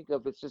I can think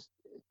of it's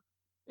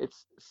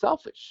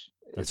selfish.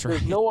 That's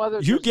There's right. no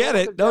other. You get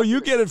it. No,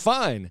 you get it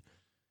fine.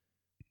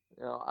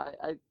 You know,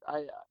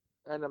 I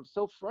and I'm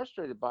so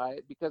frustrated by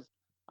it because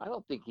I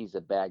don't think he's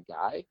a bad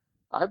guy.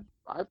 I've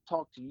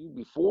talked to you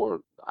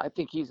before. I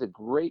think he's a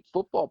great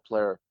football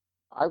player.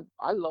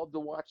 I love to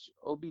watch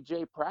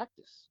OBJ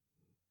practice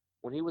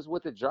when he was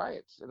with the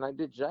Giants, and I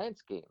did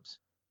Giants games.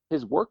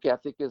 His work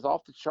ethic is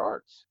off the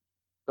charts.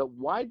 But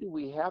why do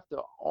we have to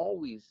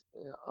always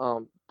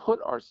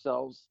put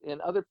ourselves in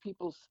other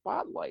people's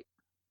spotlight?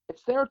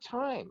 It's their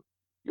time.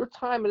 Your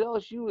time at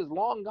LSU is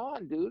long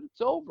gone, dude.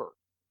 It's over.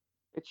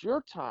 It's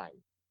your time,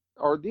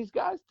 or these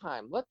guys'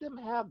 time. Let them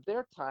have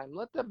their time.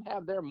 Let them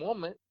have their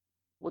moment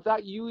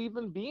without you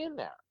even being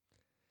there.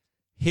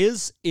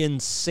 His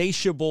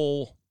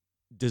insatiable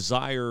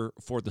desire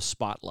for the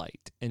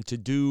spotlight and to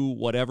do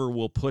whatever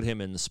will put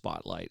him in the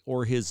spotlight,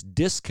 or his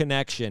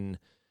disconnection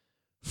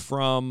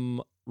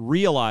from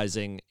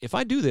realizing if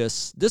I do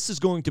this, this is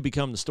going to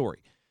become the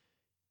story,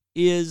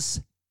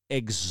 is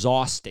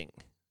exhausting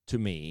to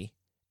me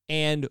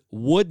and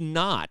would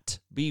not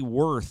be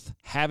worth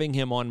having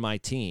him on my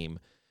team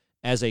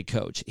as a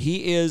coach.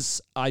 He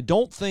is, I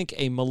don't think,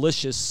 a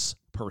malicious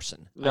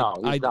person. No,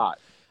 he's not.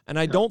 And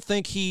I don't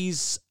think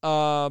he's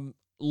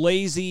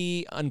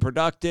lazy,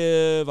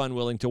 unproductive,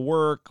 unwilling to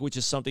work, which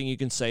is something you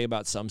can say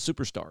about some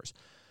superstars.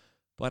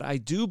 But I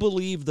do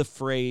believe the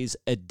phrase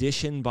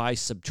addition by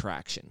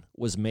subtraction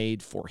was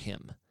made for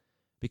him.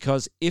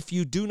 Because if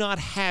you do not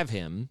have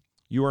him,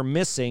 you are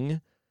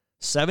missing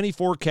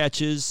 74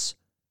 catches,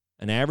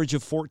 an average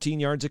of 14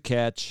 yards a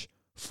catch,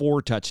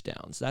 4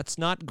 touchdowns. That's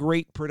not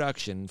great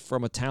production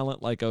from a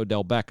talent like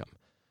Odell Beckham.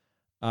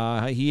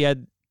 He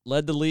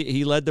led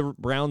the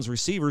Browns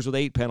receivers with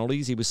 8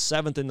 penalties. He was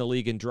 7th in the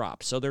league in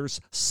drops. So there's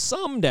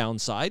some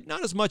downside,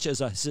 not as much as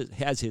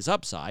has his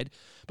upside,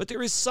 but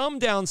there is some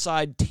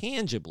downside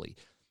tangibly.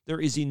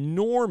 There is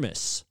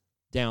enormous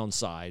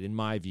downside, in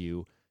my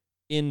view,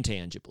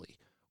 intangibly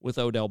with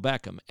Odell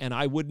Beckham. And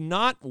I would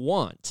not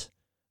want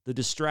the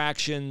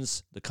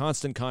distractions, the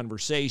constant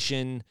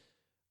conversation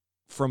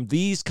from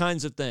these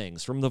kinds of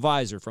things, from the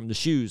visor, from the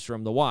shoes,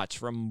 from the watch,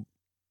 from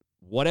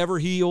whatever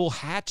he'll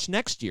hatch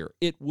next year.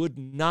 It would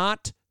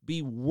not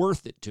be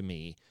worth it to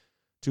me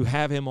to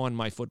have him on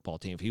my football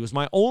team. If he was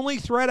my only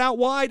threat out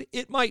wide,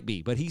 it might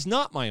be, but he's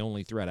not my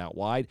only threat out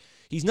wide.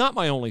 He's not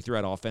my only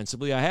threat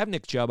offensively. I have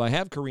Nick Chubb. I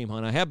have Kareem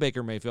Hunt. I have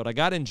Baker Mayfield. I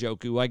got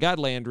Njoku. I got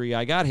Landry.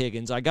 I got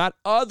Higgins. I got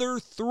other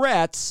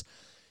threats.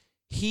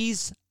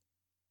 He's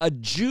a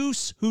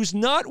juice who's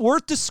not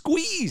worth the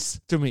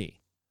squeeze to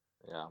me.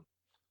 Yeah.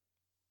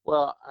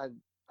 Well, I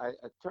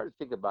try to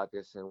think about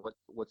this and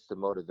what's the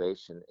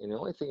motivation. And the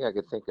only thing I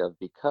could think of,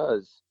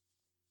 because,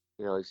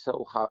 you know, he's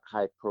so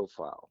high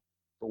profile,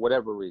 for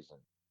whatever reason,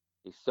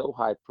 he's so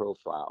high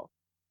profile.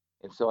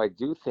 And so I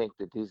do think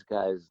that these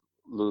guys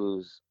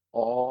lose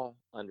all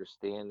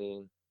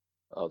understanding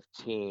of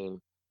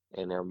team,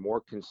 and they're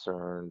more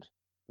concerned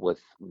with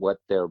what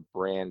their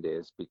brand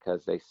is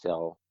because they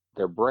sell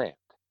their brand.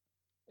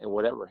 And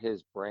whatever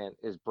his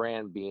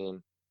brand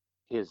being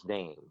his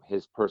name,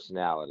 his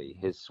personality,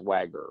 his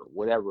swagger,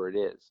 whatever it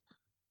is.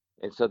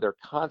 And so they're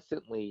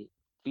constantly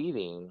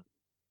feeding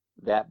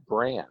that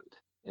brand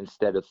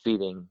instead of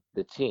feeding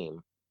the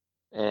team.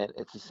 And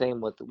it's the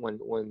same with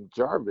when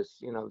Jarvis,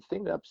 you know, the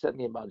thing that upset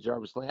me about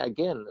Jarvis Landry,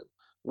 again,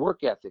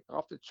 work ethic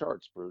off the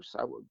charts, Bruce.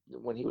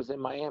 When he was in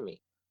Miami,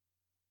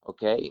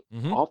 okay,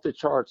 off the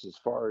charts as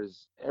far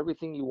as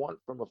everything you want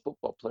from a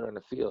football player on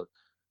the field.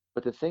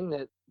 But the thing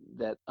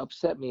that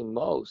upset me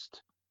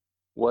most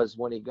was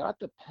when he got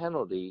the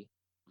penalty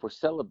for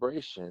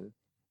celebration,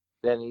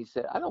 then he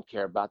said, I don't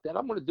care about that.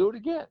 I'm going to do it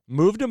again.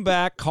 Moved him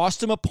back,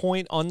 cost him a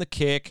point on the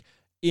kick.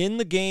 In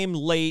the game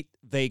late,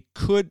 it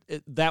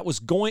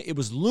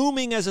was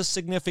looming as a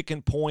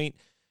significant point,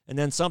 and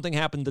then something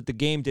happened that the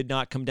game did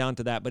not come down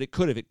to that, but it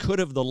could have. It could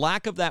have. The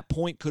lack of that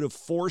point could have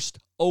forced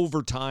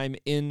overtime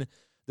in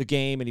the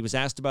game, and he was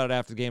asked about it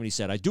after the game, and he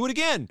said, I do it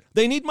again.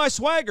 They need my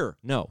swagger.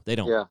 No, they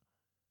don't.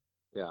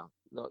 Yeah.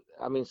 No,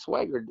 I mean,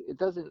 swagger, it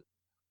doesn't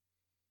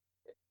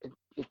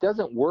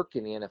work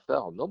in the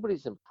NFL.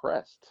 Nobody's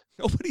impressed.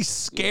 Nobody's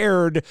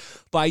scared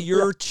by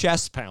your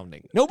chest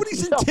pounding.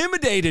 Nobody's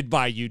intimidated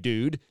by you,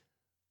 dude.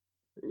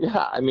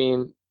 Yeah, I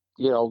mean,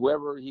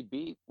 whoever he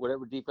beat,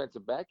 whatever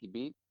defensive back he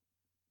beat,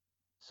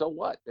 so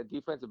what? That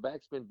defensive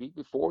back's been beat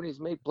before and he's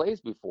made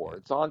plays before.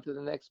 It's on to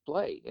the next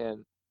play.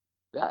 And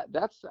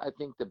that's, I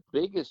think, the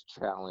biggest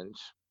challenge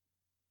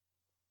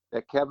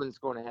that Kevin's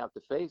going to have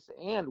to face,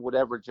 and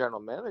whatever general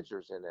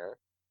manager's in there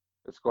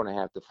that's going to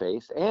have to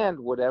face, and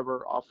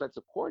whatever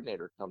offensive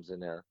coordinator comes in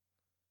there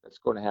that's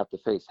going to have to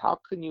face. How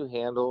can you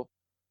handle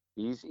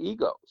these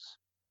egos?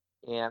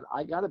 And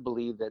I got to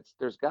believe that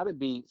there's got to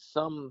be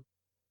some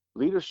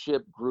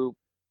leadership group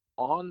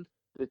on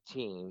the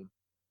team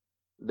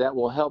that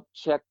will help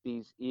check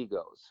these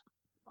egos.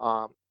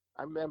 I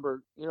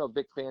remember,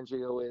 Vic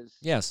Fangio is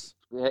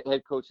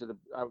head coach of the,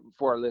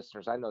 for our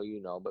listeners, I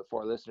know but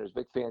for our listeners,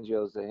 Vic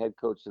Fangio is the head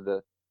coach of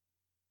the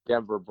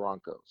Denver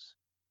Broncos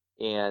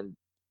and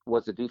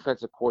was the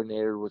defensive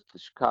coordinator with the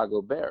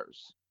Chicago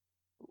Bears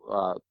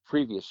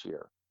previous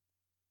year.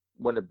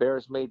 When the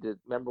Bears made the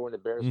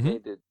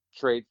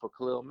trade for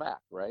Khalil Mack,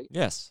 right?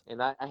 Yes.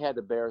 And I had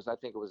the Bears, I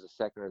think it was the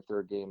second or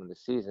third game of the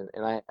season,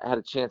 and I had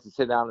a chance to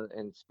sit down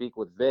and speak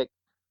with Vic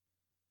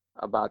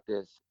about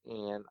this.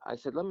 And I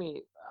said,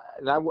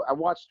 I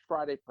watched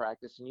Friday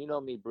practice, and you know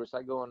me, Bruce,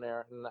 I go in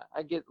there and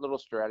I get little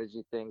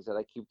strategy things that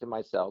I keep to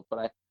myself,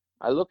 but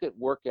I look at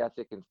work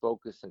ethic and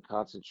focus and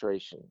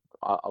concentration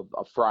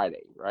of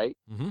Friday, right?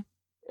 Mm-hmm.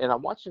 And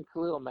I'm watching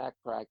Khalil Mack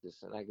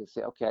practice, and I can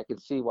say, okay, I can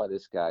see why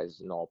this guy's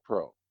an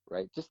all-pro,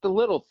 right? Just the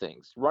little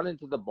things, running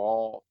to the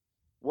ball,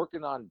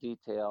 working on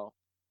detail.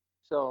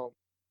 So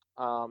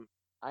I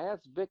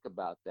asked Vic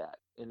about that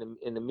in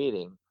the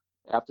meeting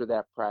after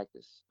that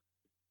practice.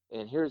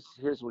 And here's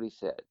what he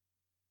said.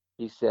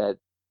 He said,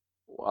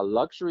 a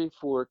luxury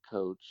for a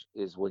coach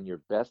is when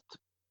your best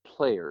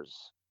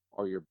players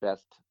are your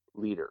best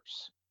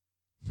leaders.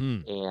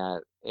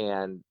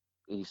 And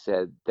he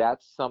said,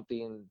 that's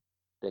something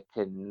that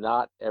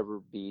cannot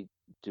ever be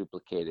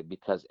duplicated,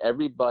 because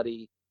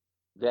everybody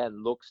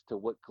then looks to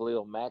what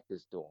Khalil Mack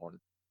is doing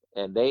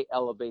and they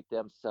elevate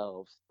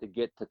themselves to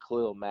get to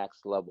Khalil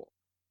Mack's level.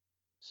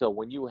 So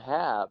when you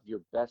have your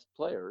best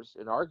players,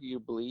 and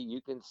arguably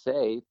you can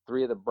say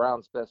three of the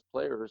Browns' best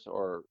players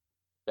are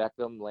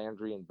Beckham,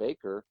 Landry, and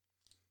Baker,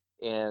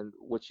 and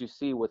what you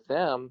see with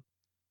them,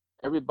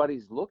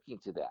 everybody's looking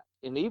to that.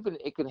 And even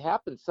it can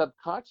happen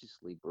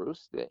subconsciously,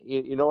 Bruce.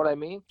 You know what I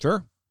mean?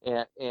 Sure.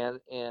 And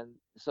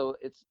so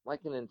it's like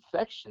an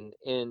infection,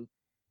 and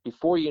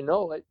before you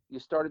know it, you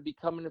started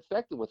becoming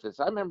infected with this.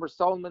 I remember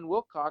Solomon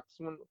Wilcox,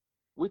 when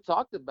we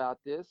talked about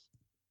this,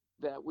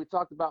 that we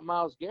talked about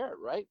Myles Garrett,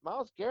 right?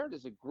 Myles Garrett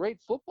is a great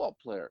football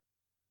player.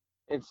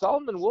 And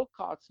Solomon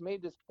Wilcox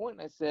made this point,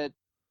 and I said,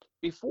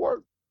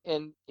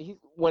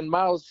 when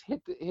Myles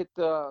hit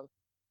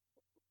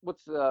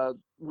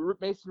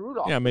Mason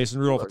Rudolph. Yeah, Mason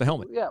Rudolph with the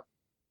helmet. Yeah,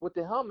 with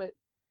the helmet.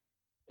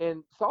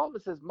 And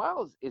Solomon says,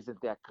 Myles isn't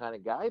that kind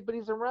of guy, but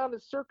he's around a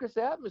circus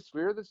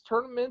atmosphere that's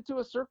turned him into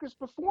a circus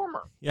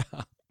performer. Yeah,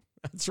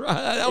 that's right.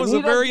 That was a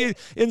very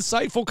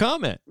insightful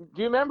comment. Do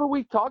you remember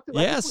we talked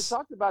about Yes. we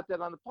talked about that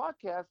on the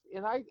podcast,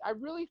 and I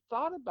really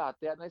thought about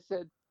that, and I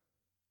said,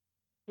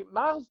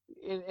 Myles,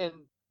 and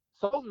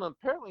Solomon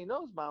apparently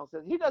knows Myles,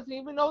 says he doesn't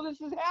even know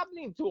this is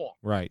happening to him.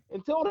 Right.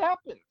 Until it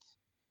happens.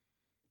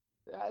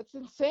 That's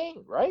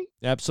insane, right?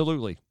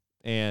 Absolutely.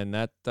 And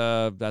that's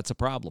a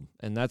problem.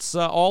 And that's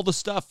all the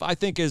stuff I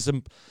think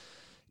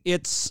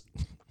it's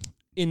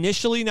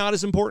initially not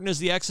as important as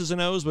the X's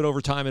and O's, but over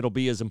time it'll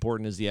be as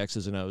important as the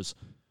X's and O's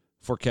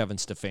for Kevin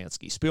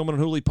Stefanski. Spielman and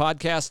Hooley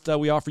podcast,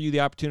 we offer you the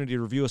opportunity to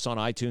review us on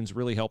iTunes.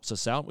 Really helps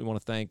us out. We want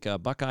to thank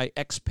Buckeye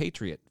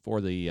Expatriate for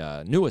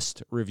the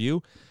newest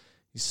review.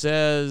 He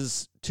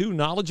says, two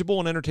knowledgeable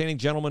and entertaining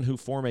gentlemen who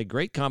form a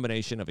great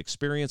combination of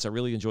experience. I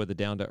really enjoy the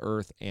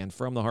down-to-earth and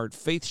from-the-heart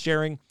faith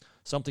sharing,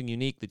 something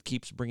unique that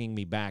keeps bringing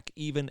me back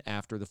even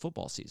after the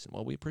football season.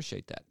 Well, we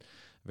appreciate that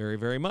very,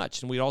 very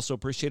much. And we'd also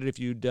appreciate it if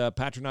you'd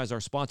patronize our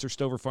sponsor,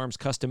 Stover Farms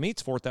Custom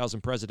Meats,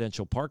 4000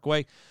 Presidential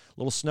Parkway. A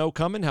little snow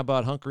coming. How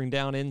about hunkering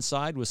down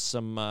inside with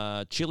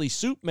some chili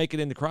soup? Make it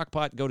in the crock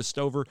pot. Go to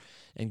Stover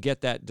and get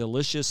that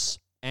delicious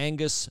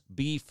Angus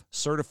beef,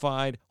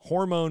 certified,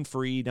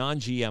 hormone-free,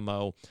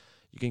 non-GMO.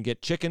 You can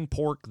get chicken,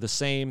 pork, the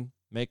same.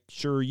 Make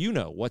sure you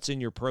know what's in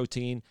your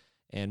protein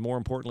and, more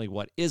importantly,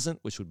 what isn't,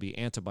 which would be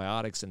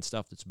antibiotics and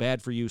stuff that's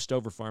bad for you.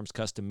 Stover Farms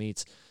Custom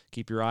Meats.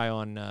 Keep your eye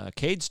on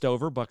Cade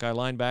Stover, Buckeye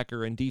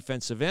linebacker and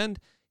defensive end.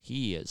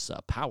 He is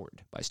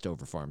powered by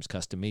Stover Farms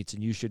Custom Meats,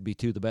 and you should be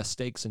too. The best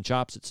steaks and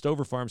chops at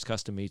Stover Farms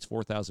Custom Meats,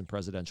 4000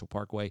 Presidential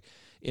Parkway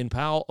in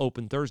Powell.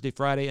 Open Thursday,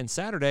 Friday, and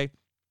Saturday.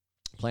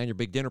 Plan your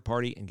big dinner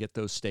party and get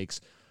those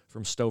steaks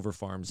from Stover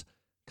Farms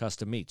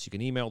Custom Meats. You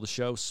can email the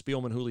show,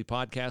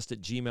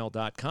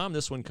 spielmanhooleypodcast@gmail.com.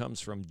 This one comes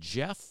from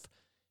Jeff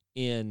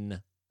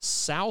in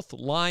South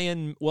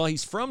Lyon. Well,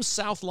 he's from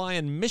South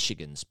Lyon,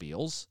 Michigan,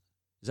 Spiels.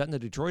 Is that in the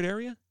Detroit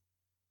area?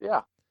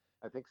 Yeah,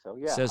 I think so.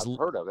 Yeah, I've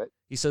heard of it.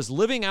 He says,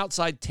 living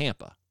outside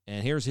Tampa.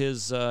 And here's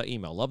his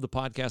email. Love the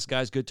podcast,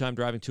 guys. Good time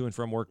driving to and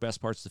from work. Best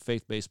parts of the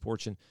faith-based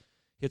portion.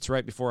 Hits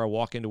right before I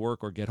walk into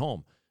work or get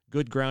home.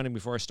 Good grounding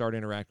before I start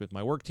interacting with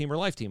my work team or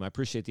life team. I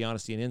appreciate the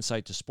honesty and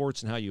insight to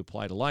sports and how you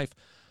apply to life.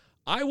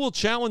 I will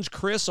challenge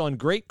Chris on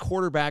great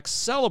quarterbacks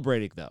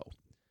celebrating, though.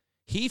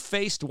 He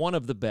faced one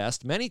of the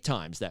best many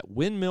times that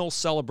windmill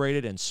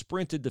celebrated and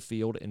sprinted the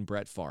field in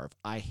Brett Favre.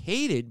 I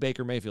hated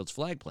Baker Mayfield's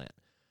flag plant,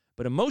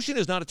 but emotion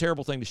is not a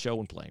terrible thing to show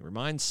when playing.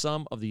 Reminds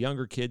some of the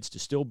younger kids to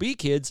still be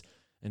kids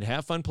and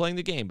have fun playing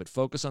the game, but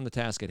focus on the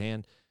task at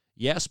hand.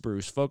 Yes,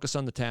 Bruce, focus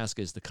on the task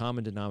is the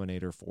common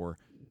denominator for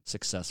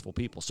successful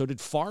people. So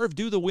did Favre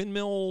do the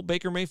windmill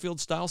Baker Mayfield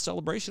style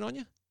celebration on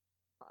you?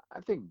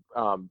 I think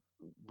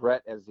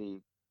Brett, as he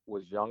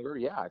was younger,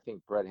 yeah, I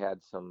think Brett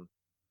had some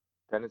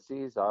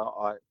tendencies,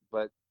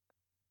 but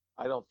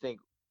I don't think,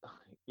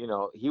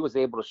 he was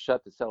able to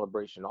shut the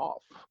celebration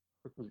off.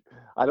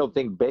 I don't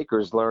think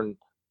Baker's learned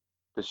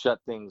to shut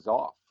things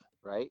off,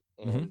 right?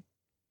 And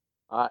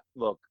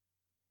look,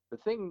 the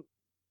thing,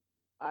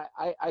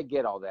 I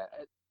get all that.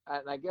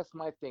 And I guess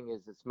my thing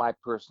is, it's my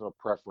personal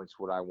preference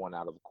what I want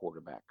out of a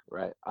quarterback,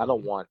 right? I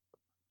don't want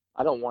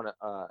an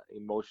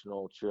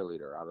emotional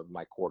cheerleader out of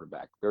my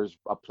quarterback. There's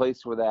a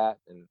place for that,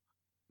 and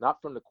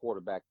not from the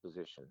quarterback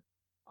position.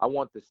 I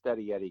want the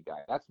steady Eddie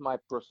guy. That's my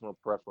personal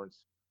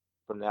preference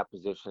from that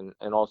position,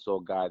 and also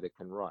a guy that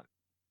can run.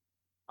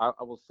 I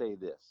will say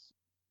this.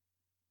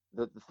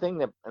 The thing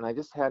that, and I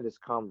just had this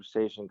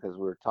conversation because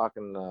we were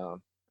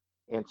talking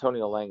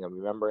Antonio Langham.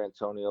 Remember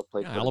Antonio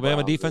played for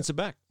Alabama defensive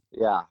back.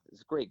 Yeah,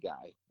 he's a great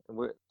guy. And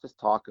we're just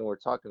talking. We're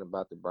talking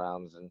about the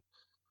Browns and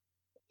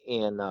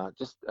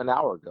just an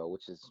hour ago,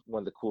 which is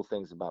one of the cool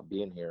things about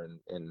being here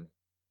in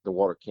the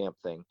water camp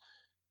thing.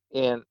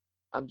 And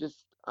I'm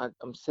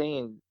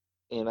saying,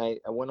 and I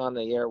went on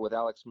the air with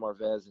Alex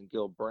Marvez and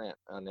Gil Brandt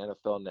on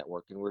NFL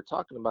Network, and we were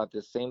talking about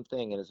this same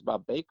thing, and it's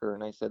about Baker.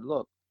 And I said,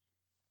 look,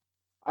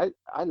 I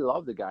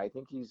love the guy. I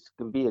think he's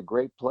can be a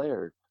great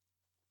player,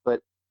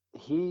 but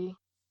the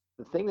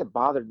thing that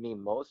bothered me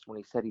most when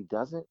he said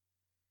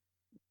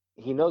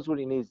he knows what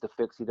he needs to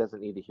fix. He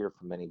doesn't need to hear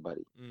from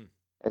anybody.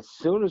 As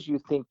soon as you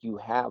think you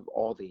have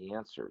all the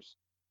answers,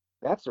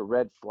 that's a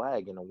red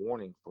flag and a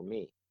warning for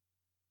me.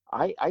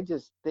 I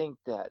just think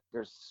that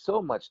there's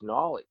so much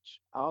knowledge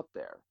out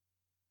there,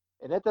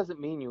 and that doesn't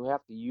mean you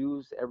have to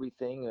use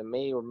everything. It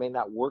may or may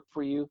not work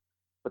for you,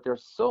 but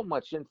there's so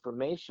much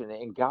information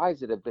and guys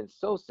that have been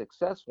so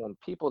successful and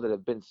people that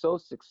have been so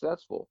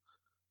successful.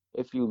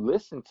 If you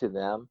listen to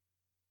them,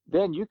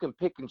 then you can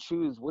pick and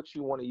choose what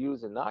you want to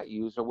use and not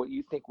use, or what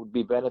you think would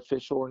be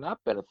beneficial or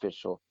not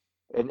beneficial,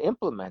 and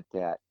implement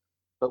that.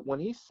 But when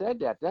he said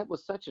that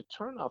was such a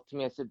turnoff to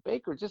me. I said,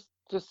 Baker, just,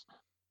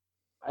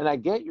 and I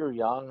get you're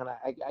young, and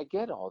I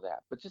get all that,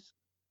 but just,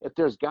 if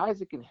there's guys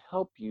that can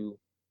help you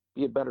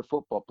be a better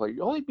football player,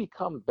 you only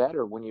become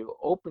better when you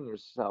open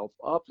yourself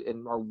up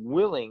and are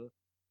willing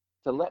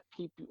to let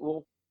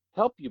people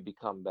help you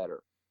become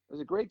better.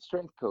 There's a great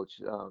strength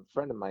coach,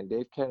 friend of mine,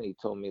 Dave Kennedy,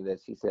 told me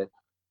this. He said,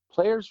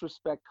 players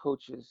respect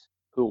coaches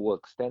who will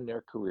extend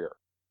their career,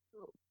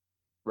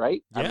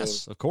 right?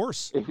 Yes, of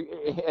course.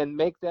 And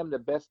make them the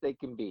best they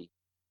can be.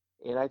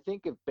 And I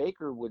think if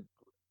Baker would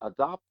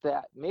adopt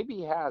that, maybe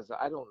he has,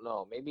 I don't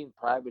know. Maybe in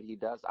private he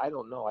does. I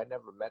don't know. I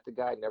never met the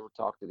guy, never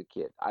talked to the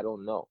kid. I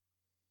don't know.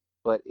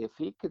 But if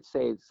he could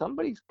say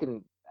somebody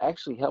can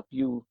actually help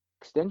you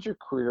extend your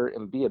career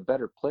and be a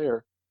better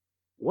player,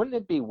 wouldn't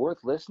it be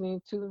worth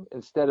listening to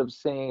instead of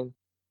saying,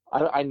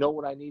 I know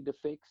what I need to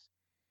fix?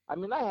 I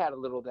mean, I had a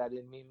little of that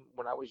in me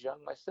when I was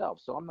young myself.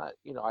 So I'm not,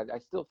 I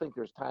still think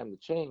there's time to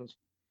change.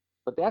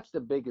 But that's the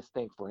biggest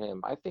thing for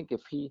him. I think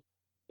if he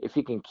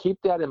can keep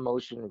that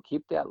emotion and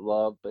keep that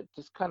love, but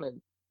just kind of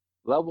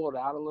level it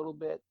out a little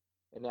bit,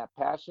 and that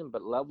passion,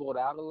 but level it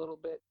out a little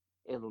bit,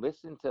 and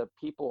listen to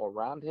people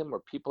around him or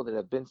people that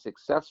have been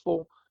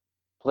successful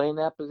playing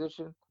that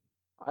position,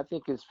 I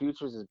think his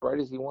future is as bright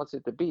as he wants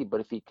it to be.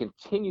 But if he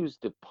continues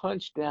to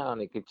punch down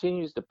and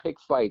continues to pick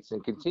fights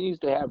and continues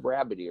to have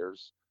rabbit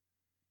ears,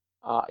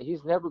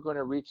 he's never going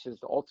to reach his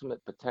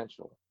ultimate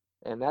potential.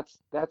 And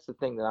that's the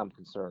thing that I'm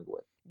concerned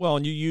with. Well,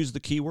 and you use the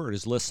key word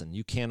is listen.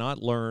 You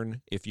cannot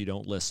learn if you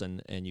don't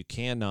listen, and you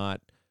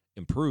cannot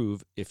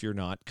improve if you're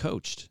not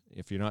coached,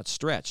 if you're not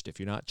stretched, if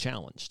you're not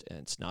challenged. And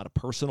it's not a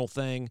personal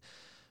thing.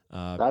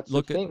 That's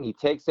the thing. He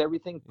takes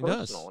everything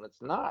personal, and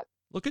it's not.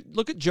 Look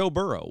at Joe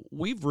Burrow.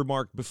 We've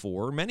remarked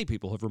before, many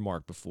people have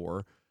remarked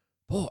before,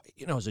 boy,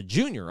 as a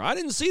junior, I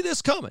didn't see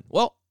this coming.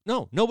 Well,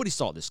 no, nobody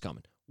saw this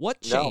coming. What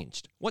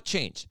changed? No. What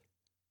changed?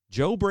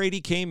 Joe Brady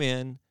came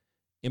in,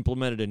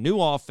 implemented a new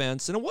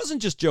offense, and it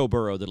wasn't just Joe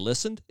Burrow that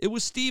listened. It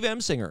was Steve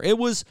Emsinger. It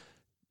was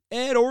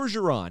Ed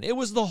Orgeron. It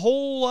was the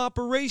whole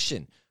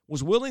operation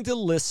was willing to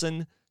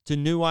listen to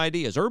new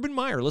ideas. Urban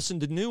Meyer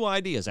listened to new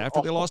ideas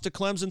after they lost to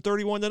Clemson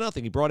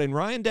 31-0. He brought in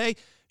Ryan Day.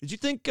 Did you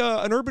think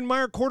an Urban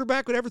Meyer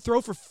quarterback would ever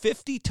throw for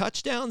 50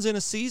 touchdowns in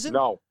a season?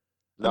 No.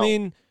 I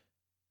mean,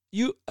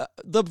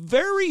 the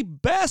very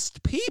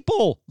best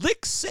people,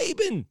 Nick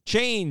Saban,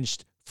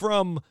 changed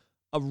from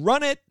a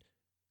run it,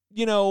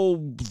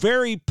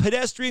 very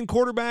pedestrian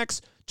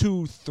quarterbacks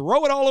to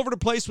throw it all over the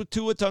place with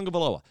Tua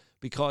Tagovailoa,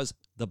 because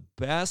the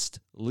best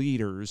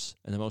leaders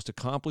and the most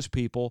accomplished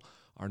people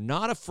are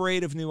not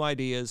afraid of new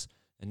ideas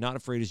and not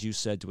afraid, as you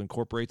said, to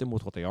incorporate them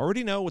with what they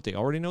already know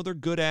they're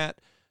good at,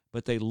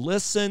 but they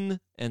listen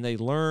and they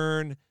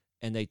learn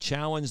and they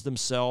challenge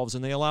themselves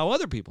and they allow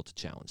other people to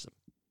challenge them.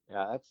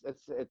 Yeah,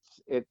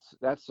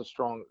 that's a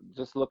strong.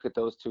 Just look at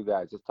those two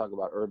guys. Just talk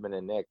about Urban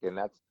and Nick, and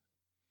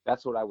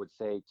that's what I would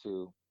say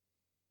to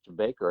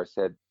Baker. I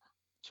said,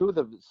 two of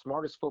the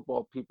smartest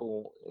football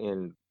people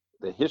in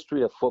the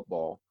history of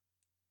football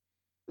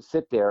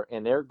sit there,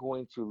 and they're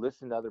going to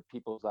listen to other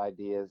people's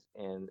ideas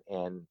and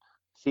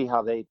see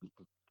how they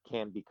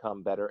can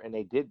become better, and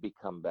they did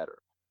become better.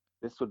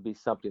 This would be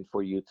something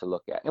for you to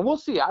look at, and we'll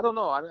see. I don't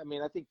know. I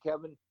mean, I think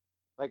Kevin.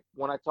 Like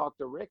when I talked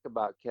to Rick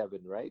about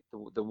Kevin, right?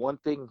 The one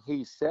thing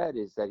he said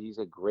is that he's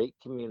a great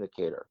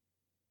communicator.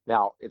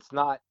 Now, it's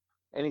not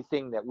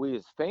anything that we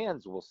as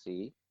fans will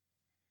see,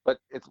 but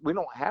we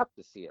don't have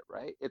to see it,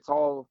 right? It's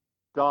all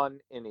done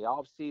in the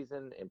off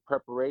season, in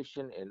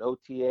preparation, in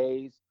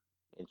OTAs,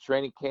 in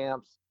training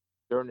camps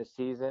during the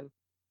season.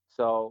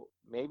 So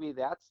maybe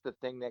that's the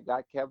thing that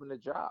got Kevin the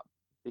job,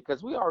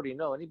 because we already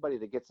know anybody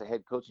that gets a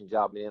head coaching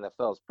job in the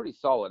NFL is pretty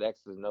solid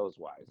X's and O's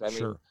wise. I mean,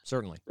 sure,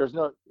 certainly. There's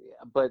no,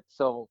 but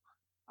so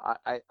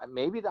I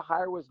maybe the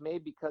hire was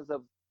made because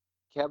of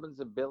Kevin's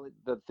ability.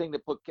 The thing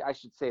that I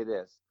should say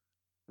this,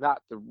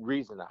 not the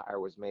reason the hire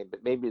was made,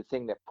 but maybe the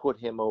thing that put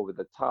him over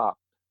the top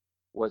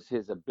was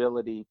his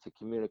ability to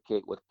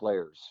communicate with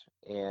players.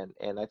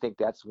 And I think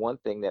that's one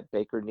thing that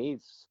Baker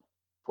needs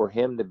for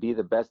him to be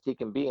the best he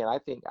can be. And I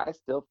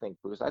still think,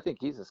 Bruce, I think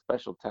he's a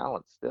special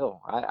talent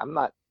still. I'm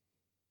not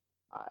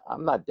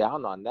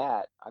down on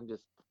that.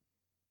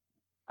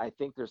 I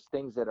think there's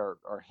things that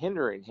are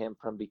hindering him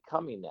from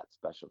becoming that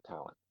special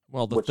talent.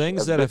 Well, the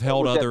things that have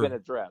held other been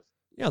addressed.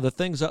 Yeah, the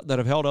things that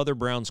have held other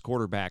Browns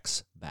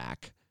quarterbacks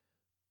back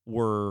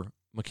were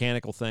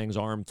mechanical things,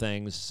 arm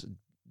things,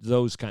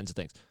 those kinds of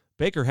things.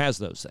 Baker has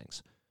those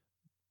things,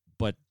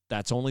 but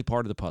that's only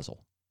part of the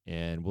puzzle.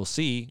 And we'll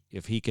see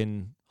if he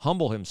can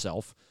humble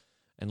himself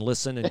and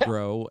listen and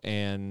grow,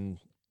 and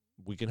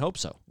we can hope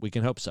so.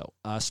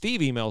 Steve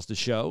emails the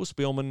show,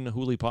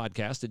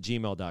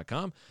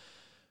 SpielmanHooleyPodcast@gmail.com.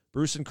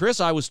 Bruce and Chris,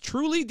 I was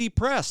truly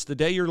depressed the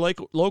day your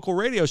local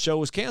radio show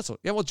was canceled.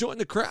 Yeah, well, join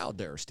the crowd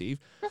there, Steve.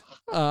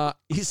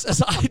 He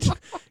says,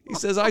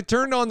 I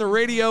turned on the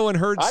radio and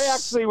heard. I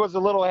actually was a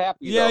little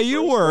happy. Yeah,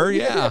 you were.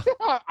 Yeah.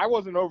 I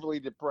wasn't overly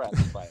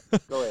depressed by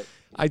it. Go ahead.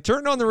 I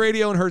turned on the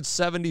radio and heard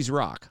 70s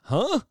rock.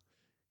 Huh?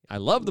 I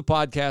love the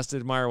podcast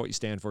and admire what you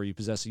stand for. You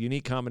possess a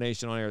unique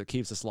combination on air that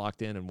keeps us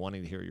locked in and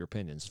wanting to hear your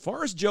opinions. As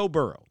far as Joe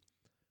Burrow,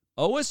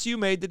 OSU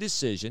made the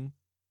decision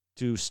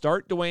to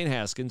start Dwayne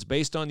Haskins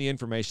based on the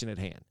information at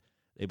hand.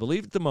 They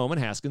believed at the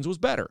moment Haskins was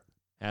better.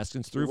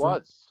 Haskins threw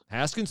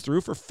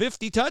for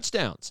 50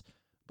 touchdowns.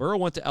 Burrow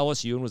went to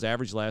LSU and was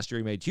average last year.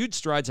 He made huge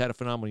strides, had a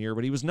phenomenal year,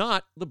 but he was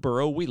not the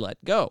Burrow we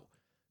let go.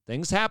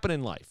 Things happen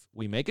in life.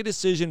 We make a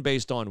decision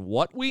based on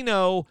what we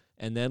know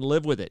and then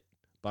live with it.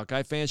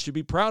 Buckeye fans should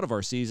be proud of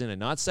our season and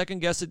not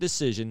second-guess a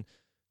decision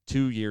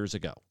 2 years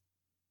ago.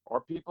 Are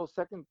people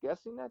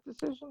second-guessing that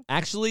decision?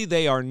 Actually,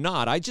 they are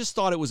not. I just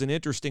thought it was an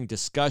interesting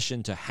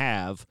discussion to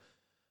have.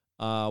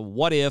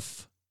 What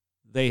if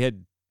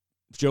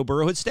Joe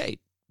Burrow had stayed?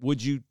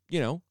 Would you,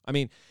 I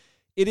mean,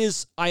 it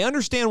is, I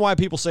understand why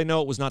people say, no,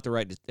 it was not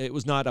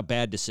a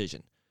bad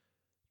decision.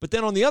 But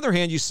then on the other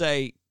hand, you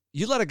say,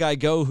 you let a guy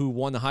go who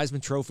won the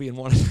Heisman Trophy and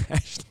won a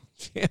national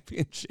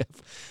championship.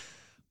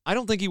 I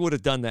don't think he would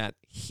have done that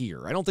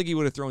here. I don't think he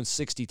would have thrown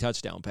 60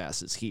 touchdown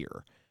passes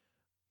here.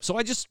 So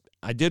I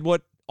did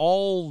what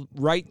all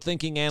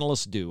right-thinking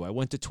analysts do. I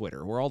went to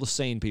Twitter, where all the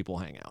sane people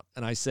hang out,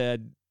 and I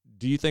said,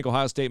 do you think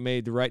Ohio State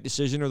made the right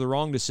decision or the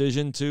wrong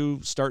decision to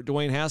start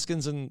Dwayne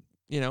Haskins and,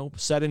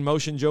 set in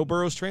motion Joe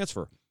Burrow's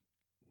transfer?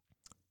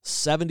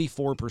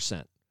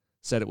 74%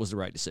 said it was the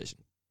right decision.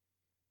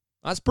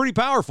 That's pretty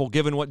powerful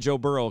given what Joe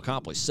Burrow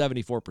accomplished,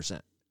 74%.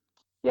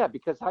 Yeah,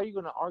 because how are you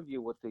going to argue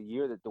with the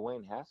year that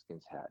Dwayne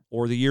Haskins had?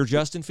 Or the year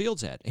Justin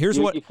Fields had. Here's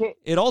what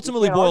it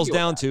ultimately boils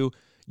down to.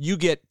 You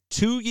get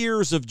 2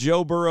 years of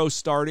Joe Burrow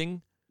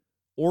starting,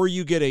 or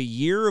you get a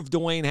year of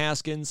Dwayne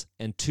Haskins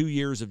and 2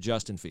 years of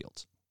Justin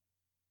Fields.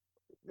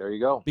 There you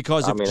go.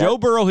 Because if Joe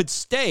Burrow had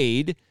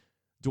stayed,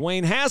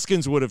 Dwayne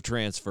Haskins would have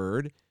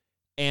transferred,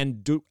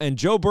 and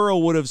Joe Burrow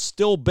would have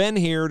still been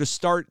here to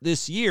start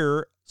this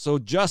year, so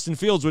Justin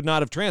Fields would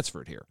not have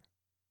transferred here.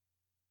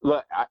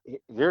 Look,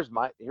 here's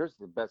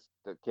the best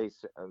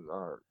case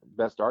or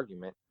best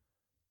argument.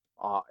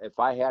 If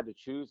I had to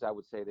choose, I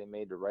would say they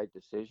made the right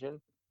decision.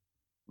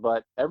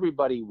 But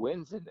everybody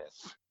wins in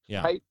this,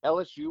 yeah. Right?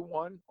 LSU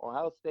won,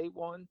 Ohio State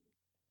won,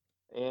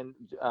 and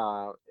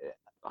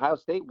Ohio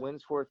State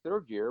wins for a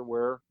third year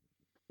where,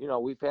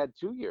 we've had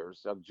 2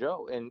 years of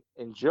Joe.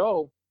 And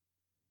Joe,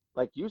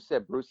 like you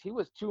said, Bruce, he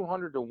was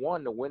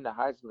 200-1 to win the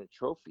Heisman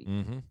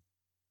Trophy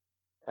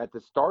at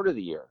the start of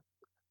the year.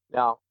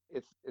 Now,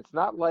 it's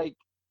not like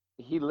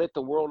he lit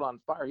the world on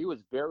fire. He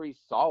was very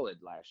solid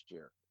last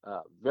year.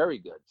 Very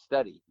good,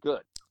 steady,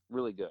 good,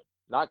 really good.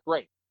 Not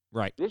great.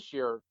 Right. This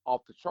year,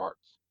 off the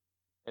charts.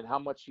 And how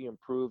much he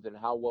improved and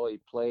how well he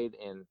played.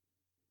 And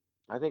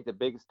I think the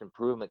biggest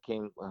improvement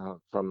came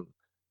from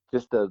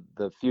just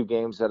the few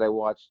games that I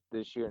watched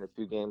this year and a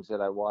few games that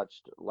I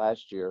watched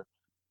last year.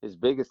 His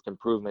biggest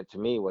improvement to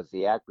me was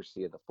the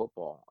accuracy of the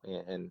football.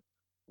 And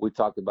we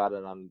talked about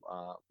it on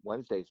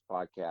Wednesday's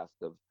podcast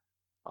of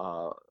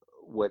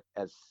what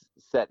has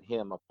set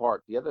him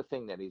apart. The other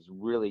thing that he's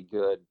really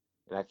good,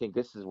 and I think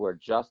this is where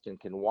Justin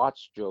can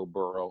watch Joe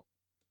Burrow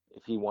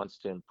if he wants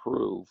to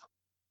improve,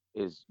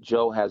 is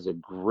Joe has a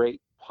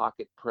great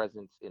pocket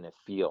presence in a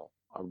feel,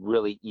 a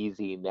really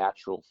easy,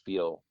 natural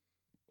feel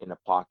in a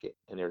pocket.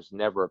 And there's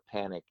never a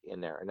panic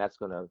in there. And that's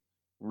going to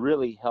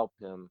really help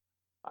him,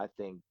 I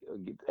think,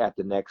 at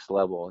the next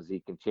level as he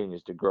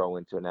continues to grow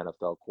into an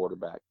NFL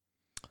quarterback.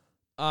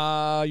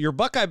 Your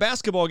Buckeye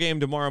basketball game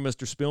tomorrow,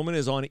 Mr. Spielman,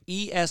 is on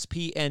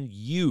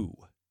ESPNU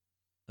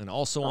and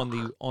also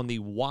on the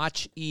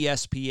Watch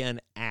ESPN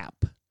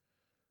app.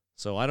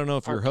 So I don't know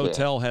if your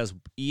hotel has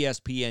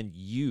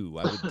ESPNU.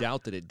 I would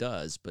doubt that it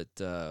does, but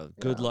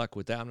good luck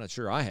with that. I'm not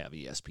sure I have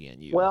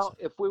ESPNU. Well,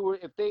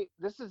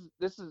 this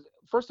is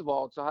first of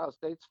all, it's Ohio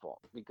State's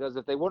fault, because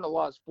if they wouldn't have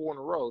lost 4 in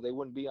a row, they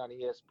wouldn't be on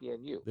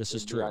ESPNU. This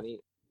is true.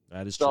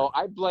 That is true. So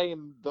I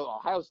blame the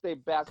Ohio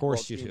State basketball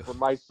team for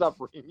my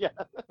suffering. Yeah.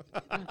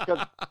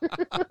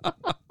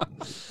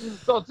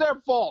 So it's their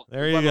fault.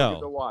 There you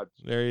go.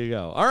 There you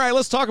go. All right,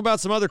 let's talk about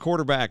some other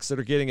quarterbacks that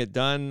are getting it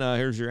done.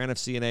 Here's your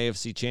NFC and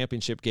AFC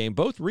championship game,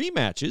 both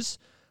rematches.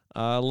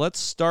 Let's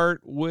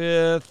start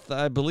with,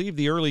 I believe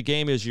the early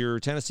game is your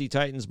Tennessee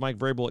Titans, Mike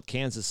Vrabel at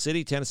Kansas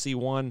City. Tennessee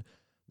won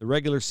the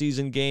regular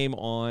season game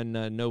on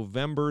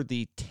November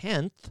the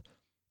 10th,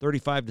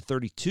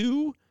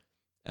 35-32.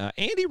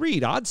 Andy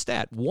Reid, odd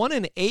stat,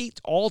 1-8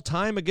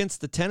 all-time against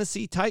the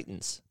Tennessee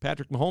Titans.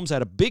 Patrick Mahomes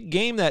had a big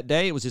game that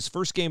day. It was his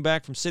first game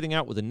back from sitting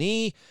out with a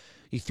knee.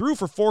 He threw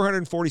for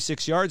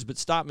 446 yards, but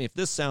stop me if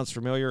this sounds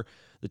familiar.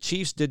 The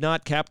Chiefs did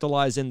not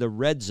capitalize in the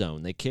red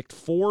zone. They kicked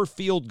 4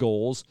 field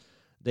goals.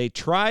 They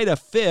tried a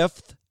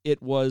 5th.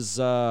 It was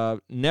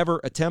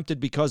never attempted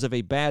because of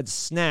a bad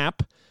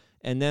snap.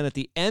 And then at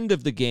the end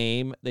of the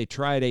game, they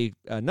tried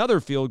another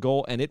field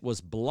goal, and it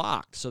was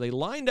blocked. So they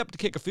lined up to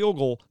kick a field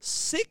goal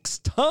 6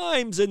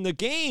 times in the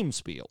game,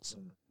 Spiels.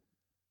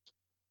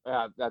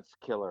 That's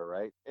killer,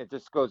 right? It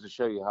just goes to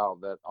show you how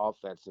that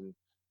offense, and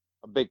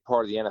a big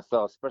part of the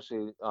NFL,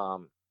 especially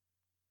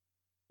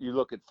you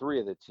look at 3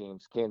 of the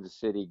teams, Kansas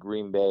City,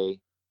 Green Bay,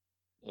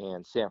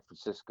 and San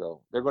Francisco.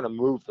 They're going to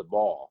move the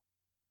ball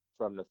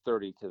from the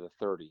 30 to the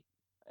 30.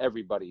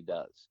 Everybody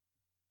does.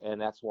 And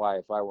that's why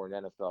if I were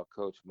an NFL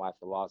coach, my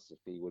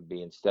philosophy would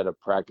be, instead of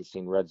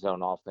practicing red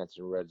zone offense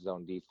and red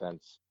zone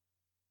defense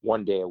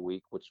 1 day a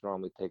week, which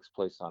normally takes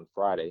place on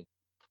Friday,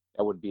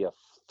 that would be a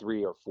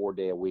 3 or 4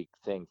 day a week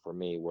thing for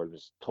me, where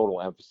there's total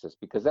emphasis,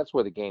 because that's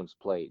where the game's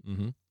played,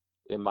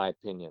 in my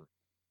opinion.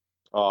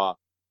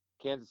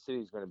 Kansas City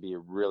is going to be a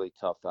really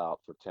tough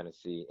out for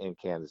Tennessee in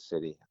Kansas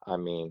City. I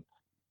mean,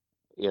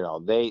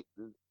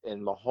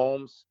 and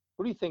Mahomes,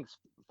 who do you think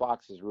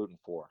Fox is rooting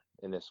for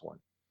in this one?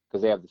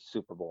 Because they have the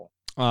Super Bowl.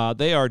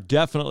 They are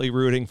definitely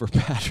rooting for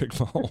Patrick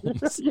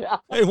Mahomes. Yeah.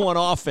 They want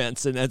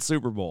offense in that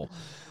Super Bowl.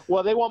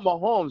 Well, they want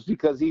Mahomes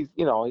because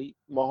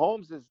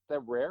Mahomes is the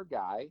rare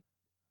guy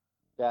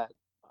that,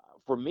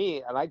 for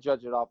me, and I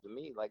judge it off of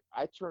me, like,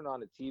 I turn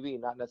on the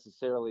TV not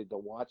necessarily to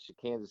watch the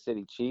Kansas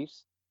City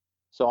Chiefs.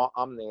 So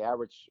I'm the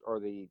average or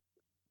the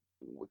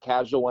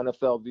casual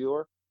NFL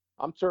viewer.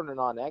 I'm turning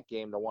on that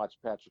game to watch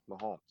Patrick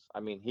Mahomes. I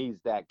mean, he's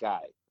that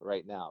guy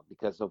right now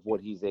because of what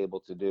he's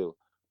able to do.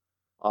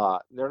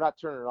 They're not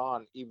turning it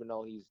on, even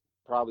though he's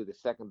probably the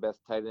second best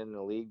tight end in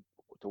the league,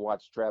 to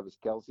watch Travis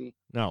Kelce.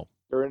 No.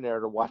 They're in there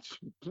to watch,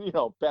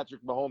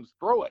 Patrick Mahomes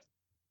throw it.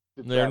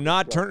 They're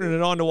not turning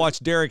it on to watch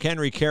Derrick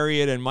Henry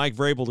carry it and Mike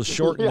Vrabel to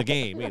shorten the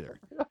game either.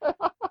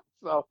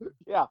 So,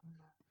 yeah.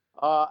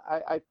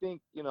 I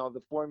think,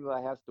 the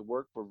formula has to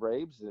work for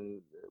Vrabes,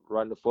 and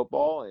run the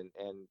football and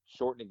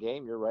shorten the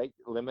game. You're right.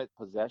 Limit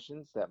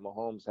possessions that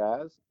Mahomes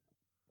has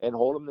and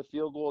hold him to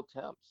field goal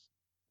attempts.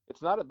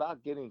 It's not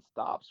about getting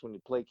stops when you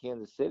play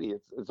Kansas City.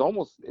 It's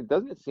almost, it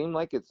doesn't seem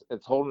like it's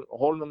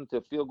holding them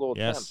to field goal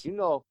attempts.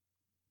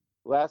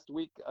 Last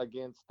week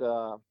against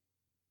I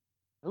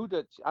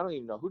don't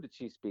even know who the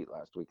Chiefs beat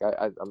last week.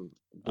 I'm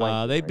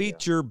blanking. They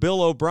beat your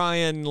Bill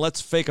O'Brien,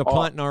 let's fake a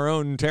punt in our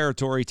own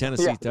territory,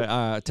 Tennessee,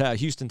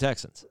 Houston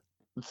Texans.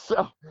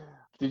 So,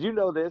 did you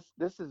know this?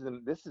 This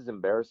is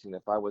embarrassing.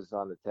 If I was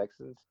on the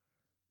Texans,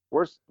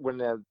 when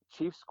the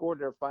Chiefs scored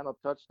their final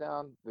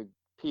touchdown, the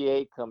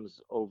PA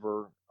comes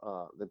over.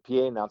 The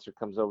PA announcer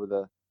comes over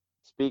the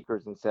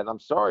speakers and said, "I'm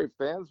sorry,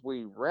 fans,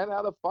 we ran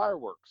out of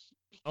fireworks."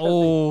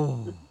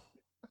 Oh.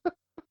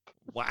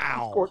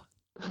 Wow.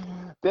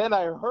 Then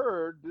I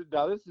heard,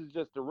 now this is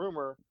just a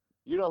rumor,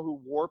 you know who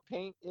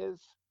Warpaint is?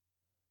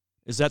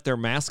 Is that their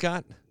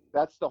mascot?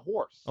 That's the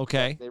horse.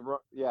 Okay.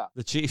 Yeah.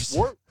 The Chiefs.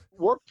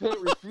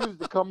 Warpaint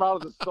refused to come out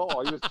of the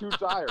stall. He was too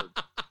tired.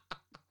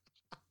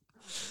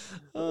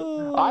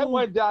 I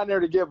went down there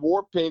to give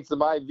Warpaint some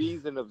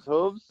IVs in his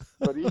hooves,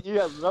 but he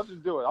has nothing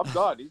to do with it. I'm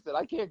done. He said,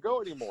 I can't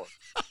go anymore.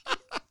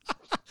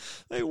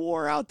 They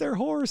wore out their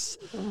horse.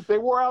 They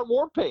wore out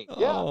Warpaint.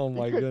 Yeah. Oh,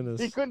 my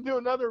goodness. He couldn't do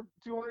another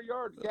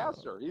 200-yard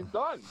gasser. He's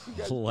done.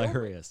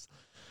 Hilarious.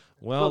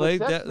 Well, So they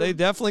Texans,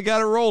 definitely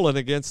got it rolling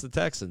against the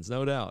Texans,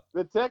 no doubt.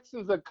 The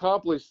Texans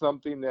accomplished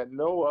something that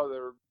no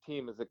other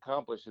team has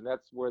accomplished, and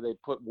that's where they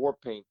put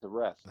Warpaint to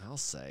rest. I'll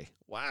say.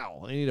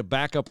 Wow. They need a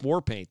backup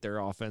Warpaint. Their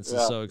offense is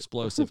Yeah. so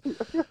explosive.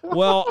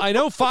 Well, I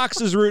know Fox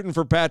is rooting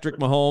for Patrick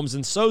Mahomes,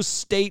 and so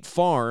State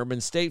Farm.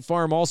 And State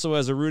Farm also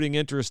has a rooting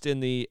interest in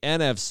the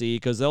NFC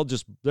because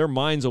their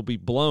minds will be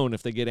blown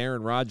if they get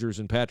Aaron Rodgers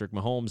and Patrick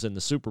Mahomes in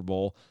the Super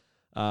Bowl.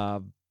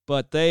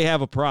 But they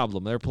have a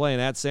problem. They're playing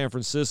at San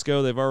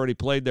Francisco. They've already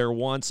played there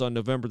once on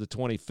November the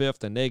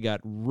 25th, and they got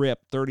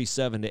ripped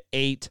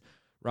 37-8.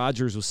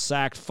 Rodgers was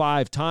sacked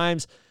 5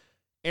 times.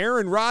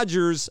 Aaron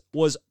Rodgers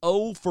was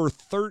 0 for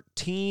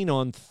 13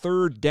 on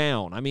third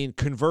down. I mean,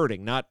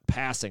 converting, not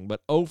passing,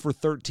 but 0 for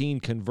 13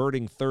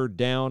 converting third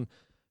down.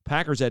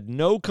 Packers had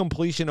no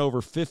completion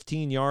over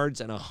 15 yards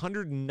and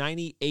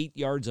 198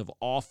 yards of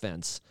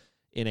offense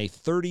in a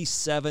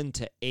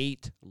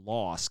 37-8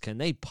 loss. Can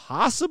they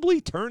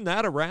possibly turn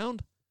that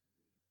around?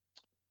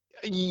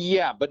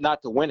 Yeah, but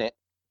not to win it.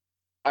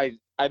 I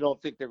don't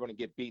think they're going to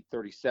get beat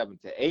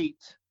 37-8.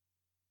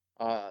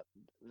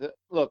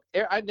 Look,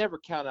 I never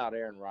count out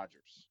Aaron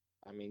Rodgers.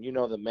 I mean, you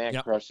know the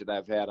man crush that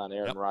I've had on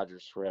Aaron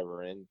Rodgers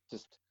forever, and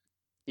just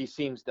he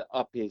seems to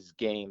up his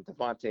game.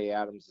 Devontae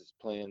Adams is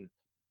playing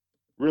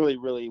really,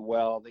 really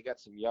well. They got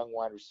some young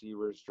wide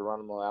receivers,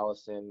 Geronimo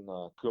Allison,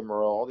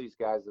 Kumaro. All these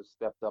guys have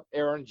stepped up.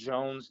 Aaron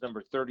Jones,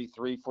 number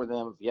 33 for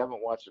them. If you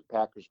haven't watched the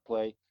Packers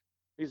play,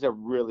 he's a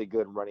really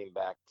good running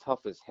back,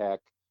 tough as heck.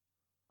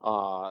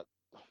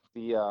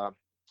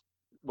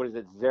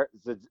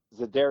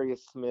 Zadarius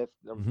Smith,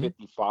 number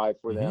 55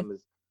 for them,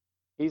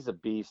 he's a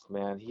beast,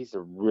 man. He's a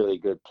really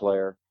good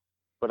player.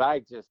 But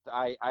I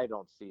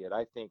don't see it.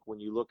 I think when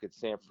you look at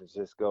San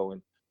Francisco,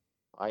 and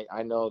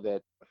I know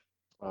that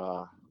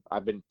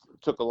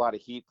took a lot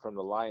of heat from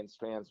the Lions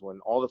fans when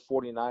all the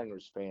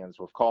 49ers fans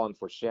were calling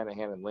for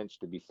Shanahan and Lynch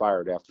to be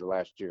fired after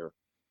last year,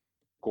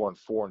 going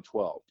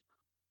 4-12.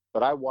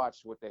 But I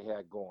watched what they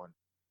had going.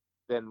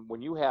 Then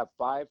when you have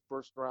 5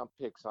 first-round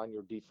picks on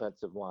your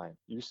defensive line,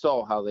 you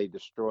saw how they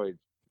destroyed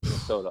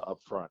Minnesota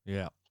up front.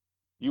 Yeah.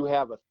 You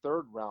have a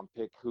third-round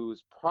pick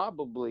who's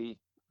probably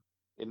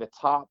in the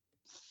top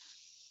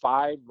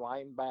 5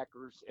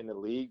 linebackers in the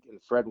league,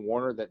 and Fred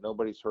Warner that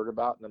nobody's heard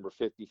about, number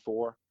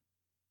 54.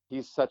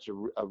 He's such a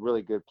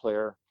really good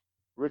player.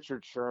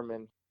 Richard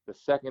Sherman, the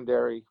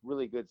secondary,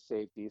 really good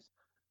safeties.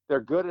 They're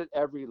good at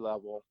every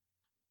level.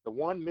 The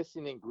one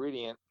missing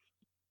ingredient,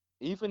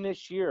 even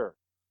this year,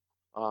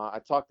 I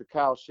talked to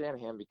Kyle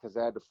Shanahan because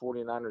I had the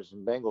 49ers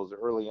and Bengals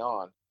early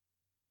on.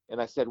 And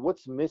I said,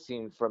 what's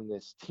missing from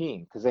this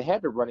team? Because they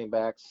had the running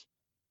backs.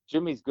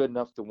 Jimmy's good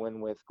enough to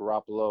win with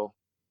Garoppolo.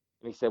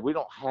 And he said, we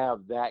don't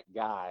have that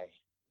guy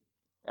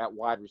at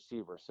wide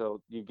receiver. So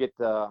you get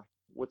Deebo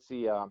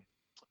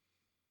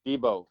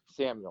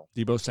Samuel.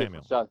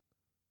 So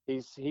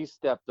he's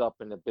stepped up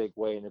in a big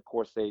way. And, of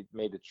course, they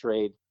made a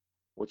trade,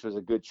 which was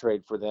a good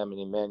trade for them,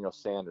 and Emmanuel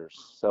Sanders.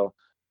 So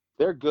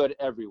they're good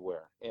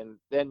everywhere. And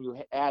then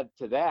you add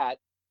to that,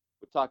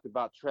 we talked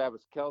about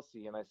Travis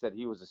Kelce, and I said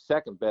he was the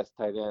second best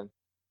tight end.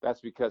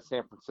 That's because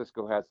San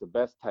Francisco has the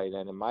best tight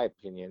end, in my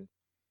opinion,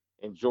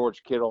 in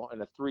George Kittle,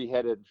 and a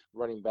 3-headed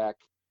running back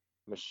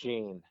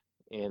machine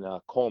in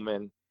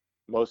Coleman,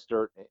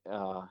 Mostert,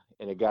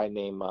 and a guy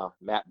named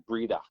Matt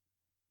Breida.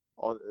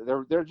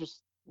 They're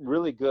just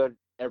really good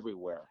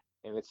everywhere,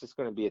 and it's just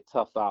going to be a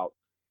tough out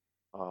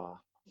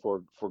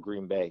for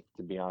Green Bay,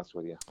 to be honest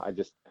with you.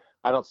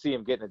 I don't see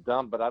him getting it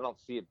done, but I don't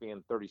see it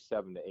being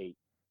 37-8.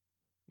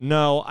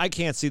 No, I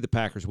can't see the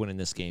Packers winning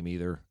this game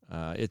either.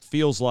 It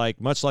feels like,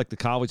 much like the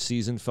college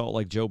season felt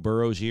like Joe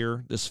Burrow's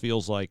year, this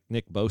feels like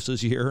Nick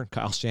Bosa's year,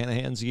 Kyle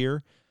Shanahan's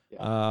year.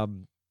 Yeah.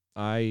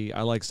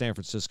 I like San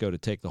Francisco to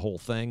take the whole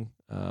thing,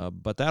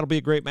 but that'll be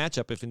a great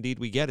matchup if indeed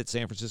we get it.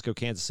 San Francisco,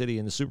 Kansas City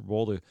in the Super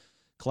Bowl, the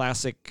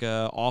classic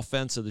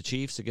offense of the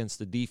Chiefs against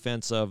the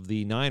defense of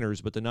the Niners.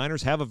 But the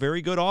Niners have a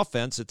very good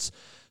offense. It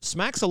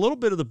smacks a little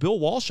bit of the Bill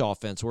Walsh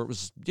offense where it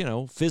was,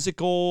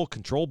 physical,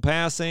 controlled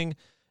passing.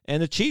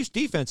 And the Chiefs'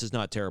 defense is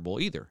not terrible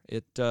either.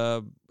 It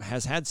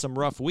has had some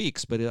rough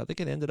weeks, but I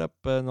think it ended up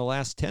in the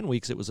last 10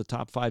 weeks, it was a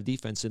top 5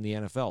 defense in the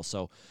NFL.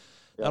 So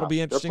that'll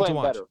be interesting to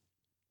watch.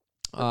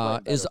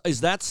 Is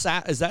that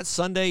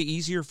Sunday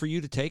easier for you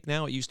to take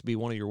now? It used to be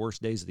one of your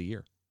worst days of the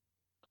year.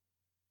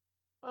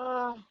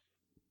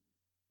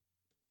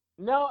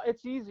 No,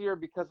 it's easier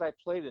because I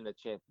played in a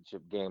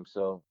championship game.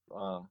 So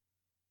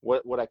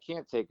what I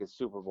can't take is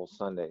Super Bowl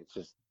Sunday.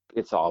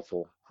 It's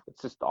awful.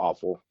 It's just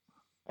awful.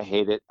 I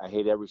hate it. I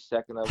hate every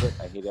second of it.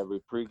 I hate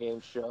every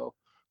pregame show.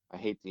 I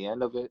hate the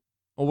end of it.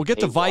 Well, we'll get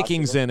the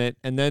Vikings in it,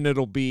 and then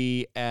it'll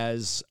be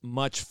as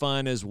much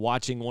fun as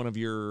watching one of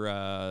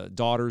your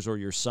daughters or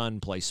your son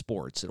play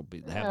sports. It'll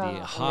be have the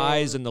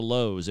highs and the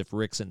lows if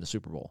Rick's in the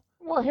Super Bowl.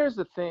 Well, here's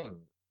the thing.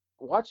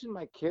 Watching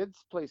my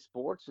kids play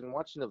sports and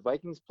watching the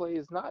Vikings play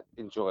is not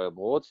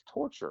enjoyable. It's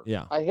torture.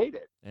 Yeah. I hate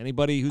it.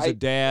 Anybody who's a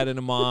dad and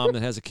a mom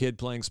that has a kid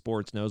playing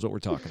sports knows what we're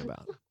talking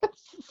about.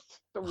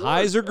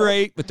 Highs are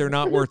great, but they're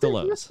not worth the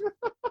lows.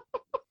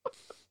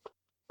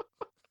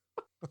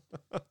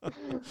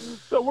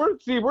 So we're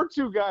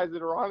two guys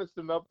that are honest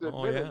enough to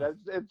admit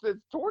it. It's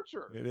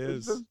torture. It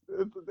is.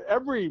 It's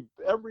every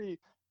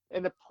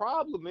and the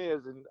problem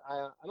is, and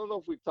I don't know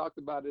if we've talked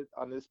about it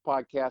on this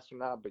podcast or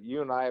not, but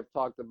you and I have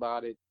talked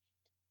about it.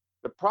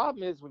 The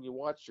problem is when you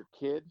watch your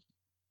kid,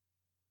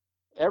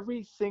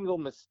 every single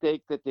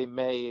mistake that they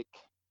make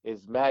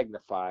is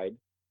magnified.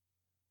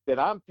 That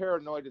I'm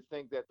paranoid to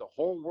think that the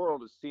whole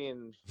world is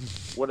seeing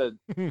what a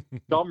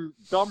dumb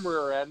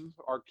rear end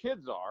our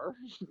kids are.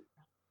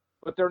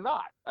 But they're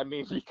not. I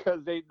mean,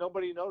 because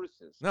nobody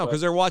notices. No,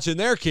 because they're watching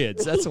their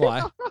kids. That's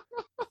why.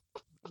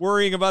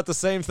 Worrying about the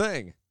same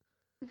thing.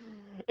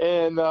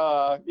 And,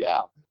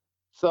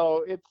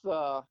 so it's,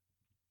 no,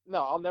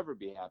 I'll never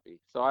be happy.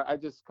 So I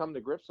just come to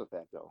grips with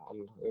that, though.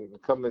 I'm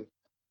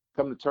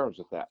come to terms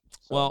with that.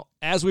 So. Well,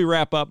 as we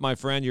wrap up, my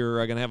friend,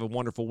 you're going to have a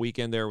wonderful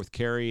weekend there with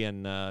Carrie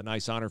and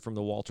nice honor from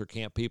the Walter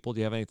Camp people.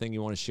 Do you have anything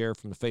you want to share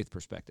from the faith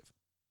perspective?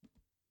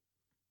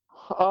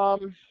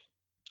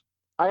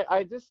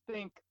 I just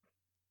think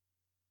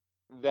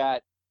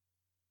that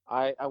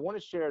I want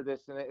to share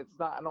this, and it's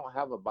not, I don't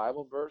have a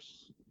Bible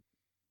verse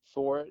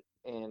for it.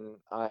 And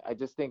I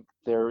just think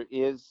there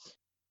is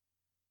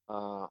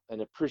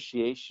an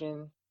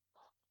appreciation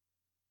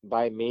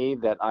by me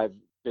that I've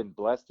been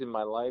blessed in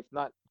my life,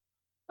 not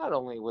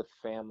only with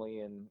family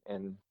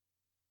and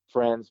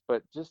friends,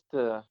 but just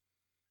to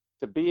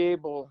be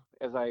able,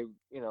 as I,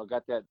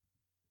 got that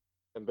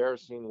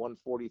embarrassing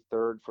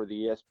 143rd for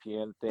the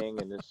ESPN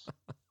thing and this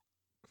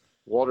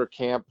Walter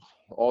Camp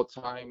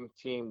all-time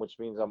team, which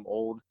means I'm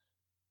old,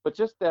 but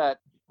just that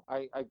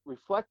I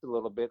reflect a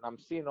little bit, and I'm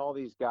seeing all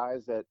these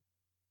guys that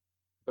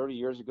 30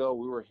 years ago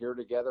we were here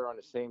together on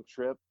the same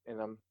trip, and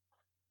I'm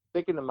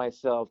thinking to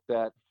myself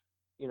that,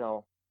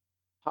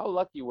 how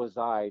lucky was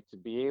I to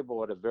be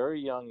able at a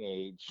very young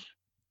age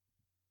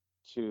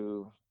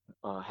to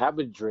have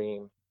a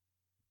dream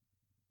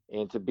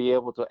and to be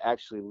able to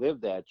actually live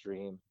that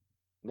dream.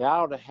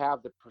 Now to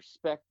have the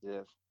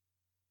perspective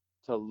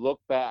to look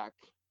back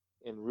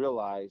and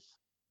realize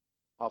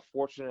how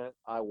fortunate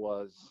I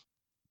was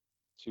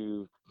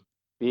to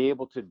be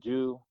able to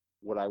do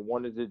what I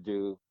wanted to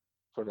do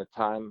from the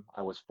time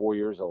I was 4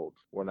 years old.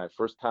 When I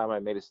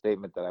made a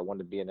statement that I wanted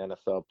to be an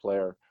NFL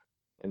player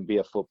and be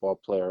a football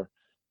player,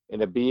 and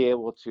to be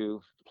able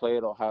to play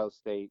at Ohio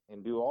State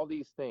and do all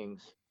these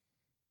things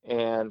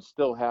and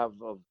still have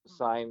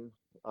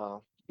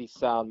be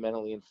sound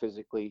mentally and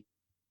physically,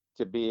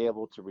 to be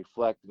able to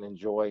reflect and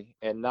enjoy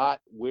and not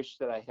wish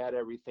that I had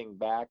everything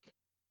back,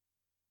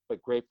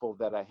 but grateful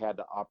that I had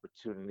the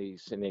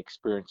opportunities and the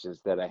experiences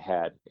that I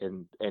had,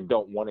 and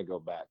don't want to go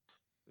back.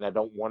 And I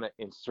don't want to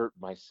insert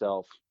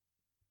myself.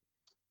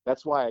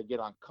 That's why I get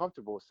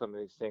uncomfortable with some of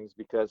these things,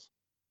 because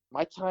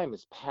my time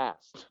is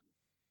past.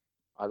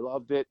 I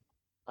loved it.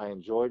 I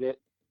enjoyed it.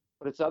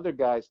 But it's other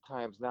guys'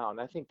 times now. And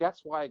I think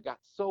that's why I got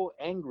so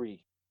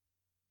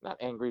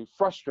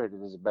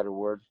frustrated is a better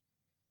word,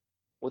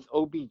 with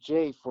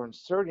OBJ for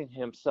inserting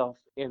himself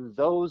in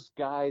those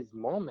guys'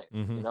 moments,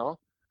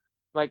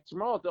 Like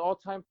tomorrow, the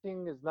all-time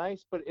thing is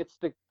nice, but it's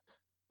the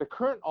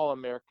current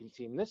All-American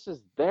team. This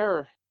is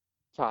their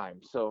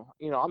time. So,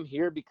 I'm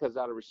here because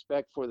out of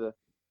respect for the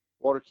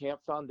Walter Camp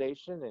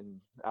Foundation and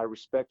out of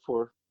respect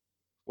for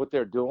what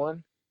they're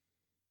doing.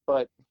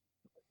 But,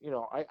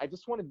 I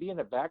just want to be in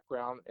the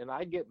background, and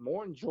I get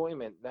more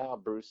enjoyment now,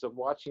 Bruce, of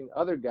watching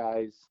other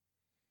guys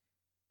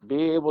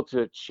be able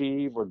to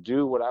achieve or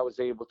do what I was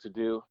able to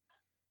do.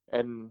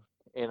 And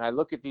I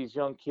look at these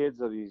young kids,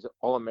 or these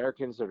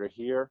All-Americans that are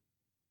here,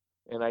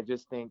 and I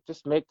just think,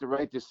 just make the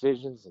right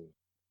decisions and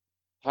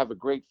have a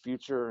great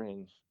future,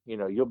 and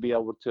you'll be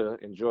able to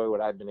enjoy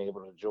what I've been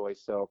able to enjoy.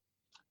 So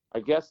I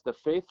guess the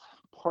faith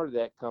part of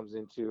that comes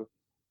into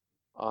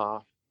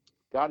God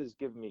has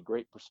given me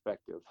great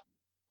perspective,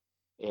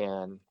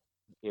 and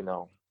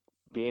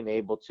being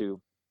able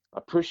to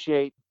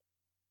appreciate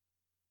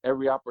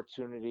every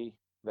opportunity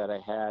that I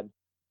had,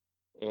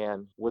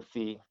 and with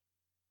the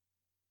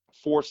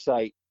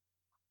foresight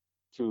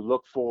to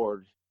look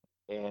forward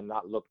and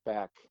not look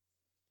back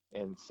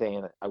and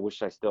saying, I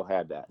wish I still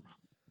had that.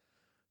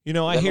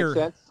 I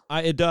hear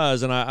it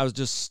does. And I was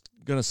just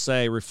going to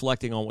say,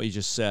 reflecting on what you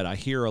just said, I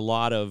hear a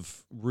lot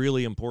of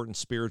really important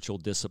spiritual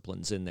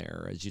disciplines in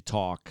there as you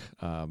talk.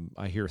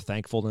 I hear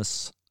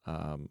thankfulness.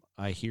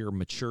 I hear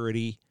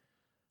maturity,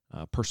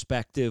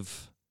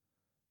 perspective,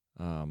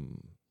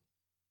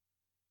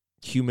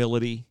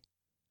 humility.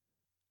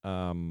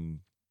 And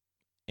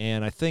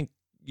I think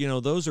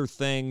those are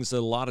things that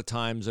a lot of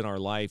times in our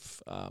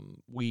life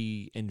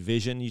we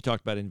envision. You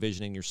talked about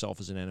envisioning yourself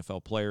as an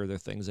NFL player. There are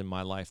things in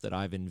my life that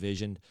I've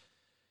envisioned.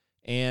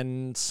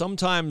 And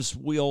sometimes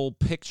we'll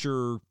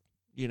picture,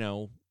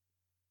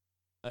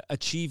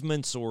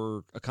 achievements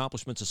or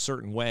accomplishments a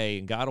certain way,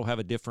 and God will have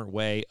a different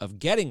way of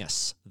getting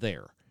us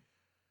there.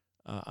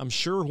 I'm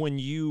sure when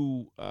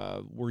you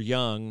were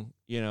young,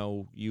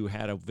 you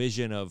had a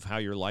vision of how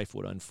your life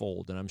would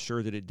unfold, and I'm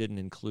sure that it didn't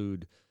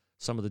include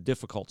some of the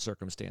difficult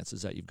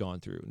circumstances that you've gone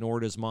through, nor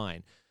does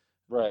mine.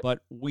 Right.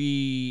 But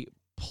we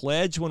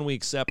pledge when we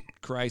accept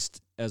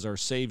Christ as our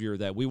Savior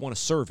that we want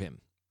to serve him.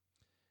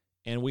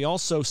 And we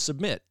also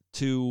submit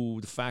to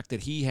the fact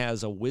that he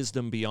has a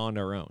wisdom beyond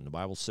our own. The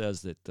Bible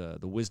says that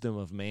the wisdom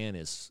of man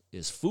is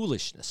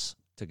foolishness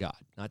to God.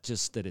 Not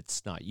just that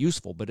it's not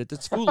useful, but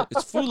it's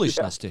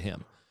foolishness to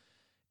him.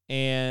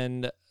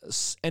 And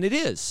it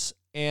is.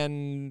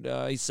 And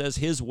he says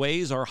his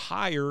ways are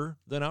higher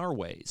than our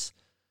ways.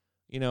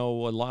 A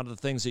lot of the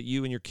things that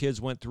you and your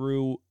kids went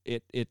through,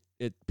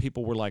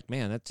 people were like,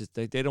 man, that's just,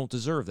 they don't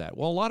deserve that.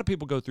 Well, a lot of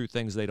people go through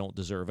things they don't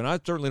deserve, and I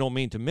certainly don't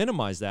mean to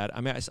minimize that.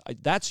 I mean,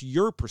 that's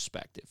your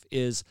perspective.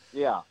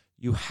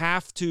 You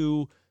have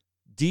to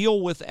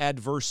deal with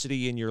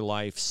adversity in your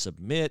life,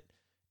 submit,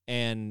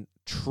 and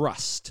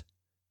trust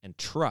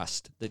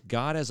that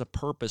God has a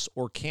purpose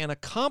or can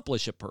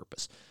accomplish a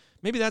purpose.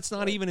 Maybe that's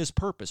not even his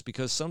purpose,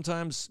 because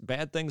sometimes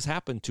bad things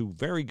happen to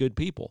very good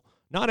people.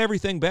 Not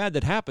everything bad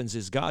that happens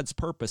is God's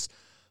purpose,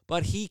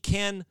 but he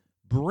can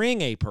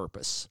bring a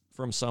purpose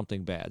from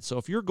something bad. So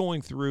if you're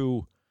going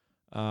through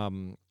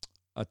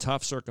a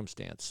tough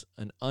circumstance,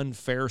 an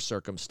unfair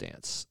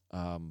circumstance,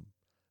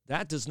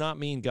 that does not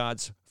mean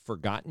God's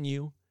forgotten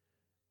you.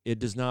 It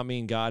does not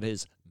mean God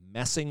is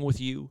messing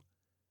with you.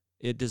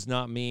 It does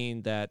not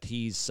mean that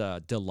he's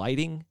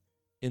delighting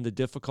in the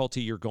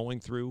difficulty you're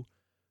going through.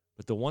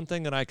 But the one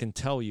thing that I can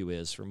tell you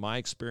is, from my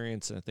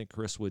experience, and I think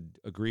Chris would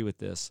agree with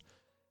this,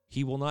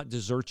 he will not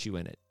desert you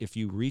in it. If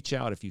you reach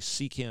out, if you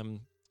seek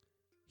him,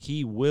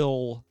 he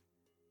will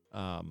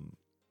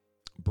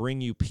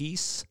bring you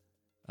peace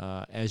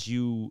as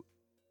you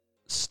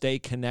stay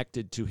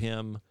connected to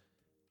him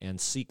and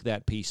seek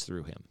that peace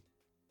through him.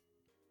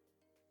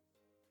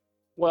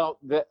 Well,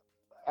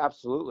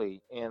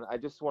 absolutely. And I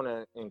just want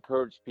to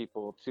encourage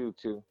people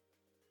to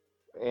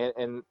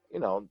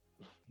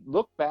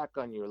look back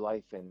on your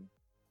life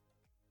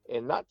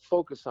and not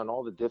focus on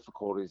all the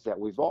difficulties that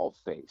we've all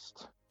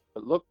faced,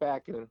 but look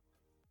back and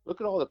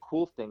look at all the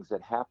cool things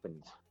that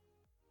happened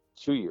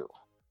to you,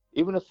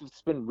 even if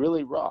it's been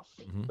really rough.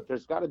 Mm-hmm. But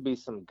there's got to be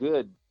some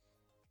good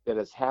that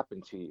has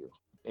happened to you,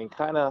 and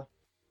kind of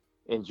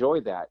enjoy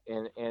that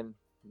and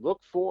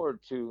look forward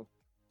to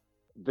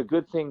the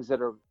good things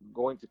that are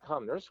going to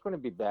come. There's going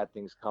to be bad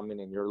things coming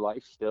in your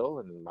life still,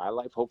 and in my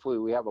life. Hopefully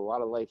we have a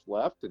lot of life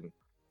left, and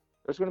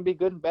there's going to be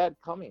good and bad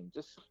coming.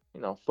 Just,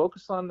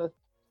 focus on the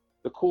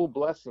cool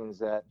blessings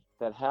that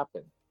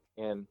happen.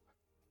 And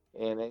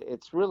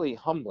it's really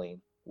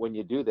humbling when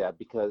you do that,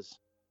 because,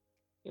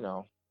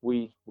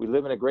 we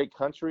live in a great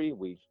country.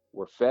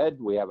 We're fed,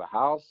 we have a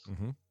house,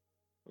 mm-hmm.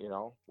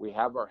 We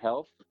have our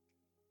health.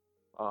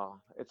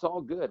 It's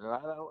all good. And I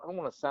don't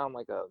want to sound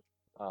like a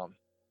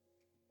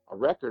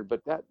record,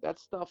 but that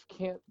stuff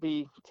can't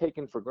be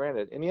taken for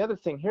granted. And the other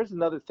thing, here's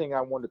another thing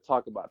I wanted to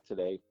talk about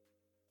today.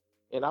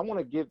 And I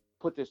want to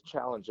put this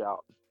challenge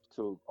out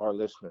to our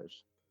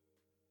listeners.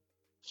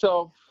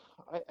 So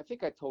I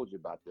think I told you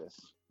about this,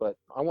 but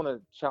I want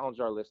to challenge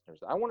our listeners.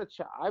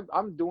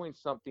 I'm doing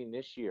something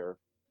this year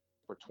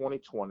for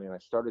 2020, and I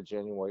started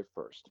January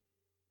 1st.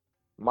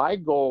 My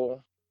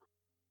goal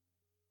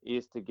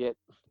is to get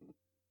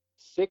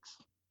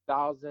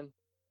 6,000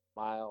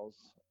 miles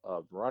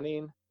of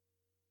running,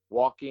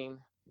 walking,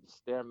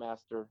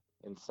 Stairmaster,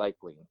 and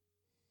cycling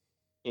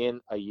in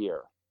a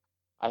year.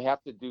 I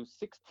have to do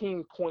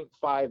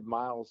 16.5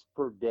 miles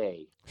per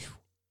day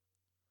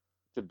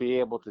to be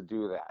able to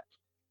do that.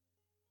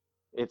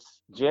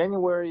 It's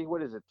January,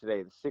 what is it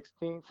today, the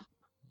 16th?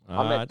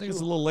 I think it's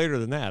a little later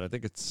than that. I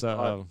think it's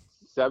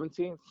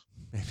 17th?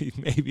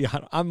 Maybe.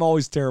 I'm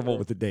always terrible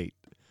with the date.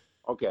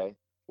 Okay.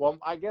 Well,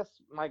 I guess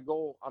my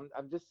goal,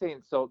 I'm just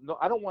saying, so no,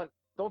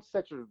 don't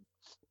set your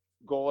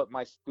goal at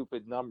my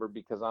stupid number,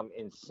 because I'm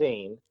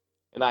insane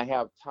and I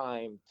have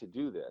time to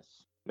do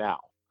this now.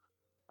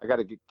 I got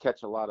to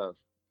catch a lot of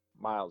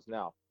miles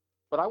now.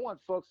 But I want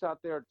folks out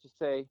there to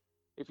say,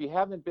 if you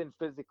haven't been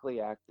physically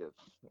active,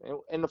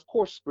 and of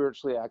course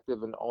spiritually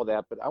active and all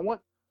that, but I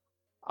want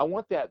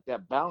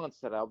that balance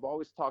that I've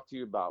always talked to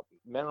you about: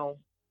 mental,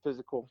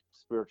 physical,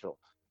 spiritual.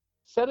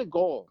 Set a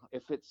goal.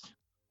 If it's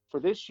for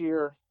this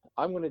year,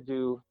 I'm going to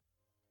do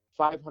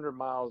 500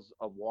 miles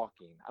of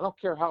walking. I don't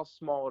care how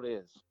small it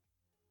is,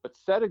 but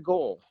set a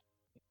goal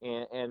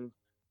and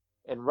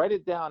write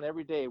it down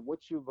every day,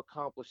 what you've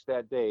accomplished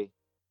that day,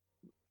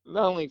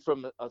 not only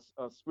from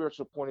a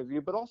spiritual point of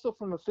view, but also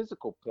from a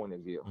physical point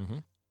of view. Mm-hmm.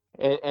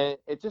 And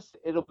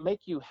it'll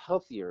make you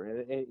healthier,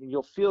 and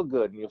you'll feel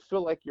good, and you'll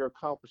feel like you're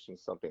accomplishing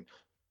something.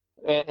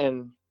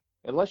 And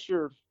unless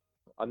you're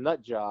a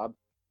nut job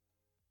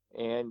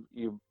and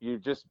you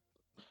just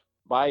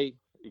buy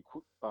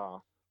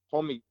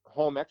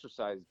home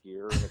exercise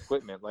gear and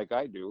equipment like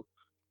I do,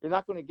 you're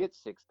not going to get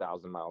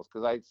 6,000 miles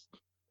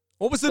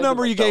What was the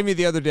number you gave me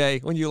the other day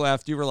when you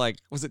left? You were like,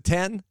 was it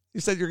 10? You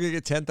said you were going to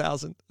get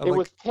 10,000. It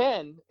was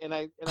 10, and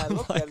I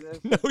looked at it.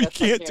 And no, you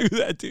can't do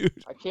that,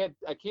 dude. I can't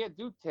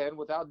do 10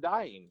 without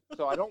dying.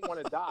 So I don't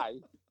want to die.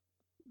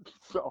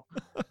 So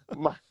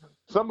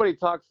somebody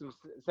talked some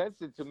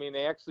sense into me, and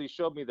they actually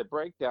showed me the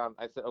breakdown.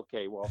 I said,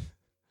 okay, well,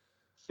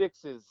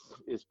 6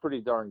 is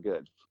pretty darn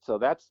good. So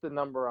that's the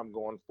number I'm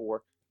going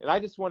for. And I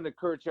just wanted to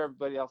encourage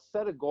everybody else,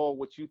 set a goal,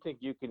 what you think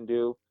you can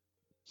do,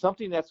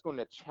 something that's going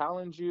to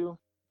challenge you,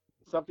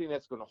 something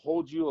that's going to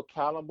hold you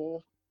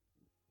accountable.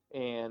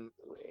 And,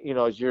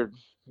 as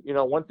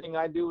one thing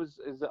I do is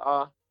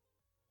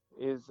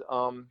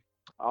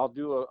I'll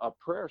do a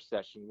prayer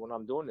session when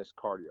I'm doing this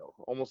cardio,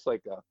 almost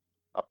like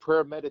a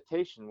prayer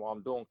meditation while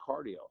I'm doing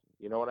cardio.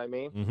 You know what I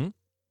mean? Mm-hmm.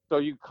 So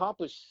you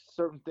accomplish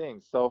certain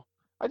things. So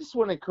I just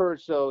want to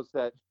encourage those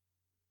that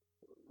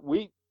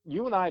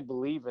you and I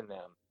believe in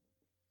them.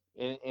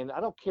 And I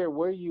don't care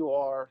where you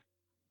are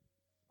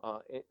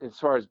as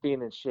far as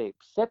being in shape.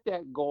 Set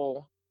that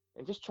goal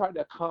and just try to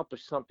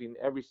accomplish something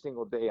every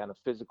single day on a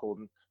physical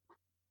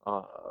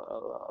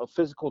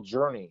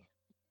journey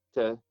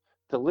to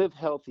live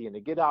healthy and to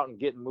get out and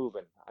get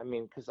moving. I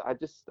mean, because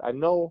I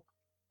know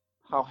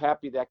how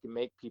happy that can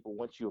make people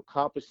once you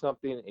accomplish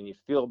something and you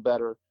feel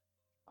better.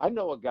 I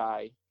know a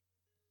guy,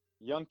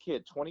 young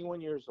kid, 21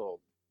 years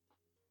old,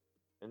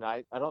 and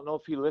I don't know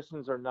if he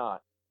listens or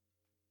not,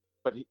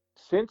 but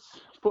since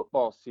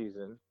football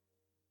season,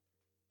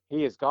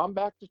 he has gone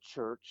back to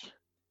church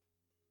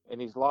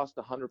and he's lost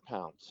 100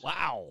 pounds.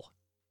 Wow.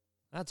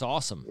 That's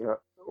awesome. Yeah,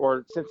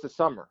 or since the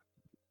summer.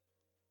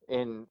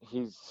 And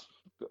he's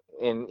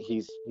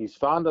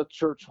found a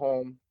church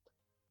home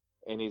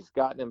and he's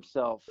gotten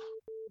himself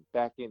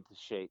back into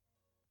shape.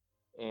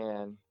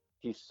 And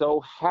he's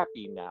so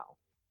happy now.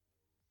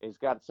 He's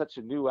got such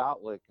a new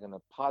outlook and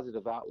a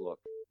positive outlook.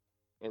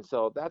 And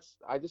so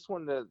I just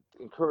wanted to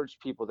encourage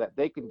people that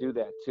they can do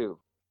that too.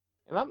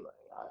 And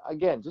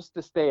just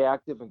to stay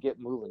active and get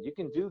moving. You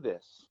can do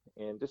this,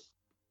 and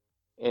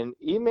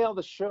email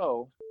the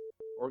show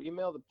or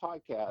email the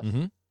podcast,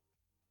 mm-hmm.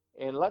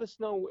 and let us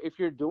know if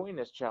you're doing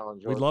this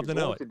challenge. We'd love to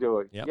know it. To do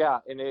it. Yep. Yeah,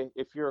 and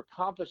if you're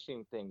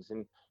accomplishing things,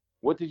 and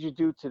what did you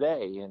do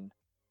today? And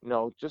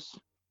just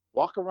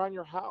walk around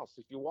your house.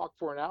 If you walk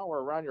for an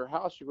hour around your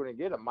house, you're going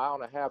to get 1.5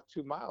 miles,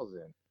 2 miles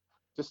in.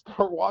 Just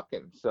start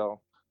walking. So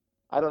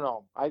I don't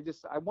know. I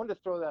wanted to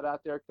throw that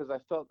out there because I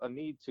felt a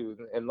need to,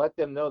 and let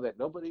them know that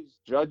nobody's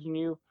judging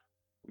you.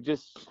 We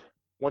just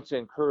want to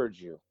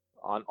encourage you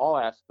on all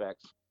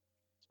aspects,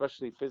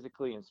 especially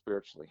physically and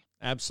spiritually.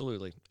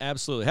 Absolutely.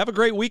 Absolutely. Have a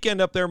great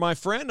weekend up there, my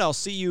friend. I'll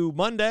see you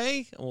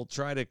Monday. We'll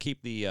try to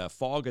keep the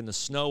fog and the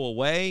snow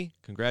away.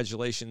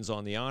 Congratulations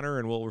on the honor,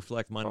 and we'll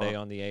reflect Monday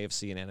on the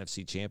AFC and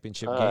NFC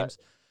championship games.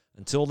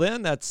 Until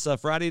then, that's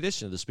Friday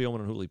edition of the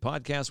Spielman and Hooley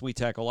podcast. We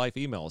tackle life.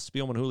 Email us,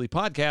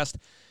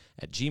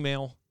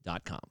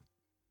 spielmanhooleypodcast@gmail.com.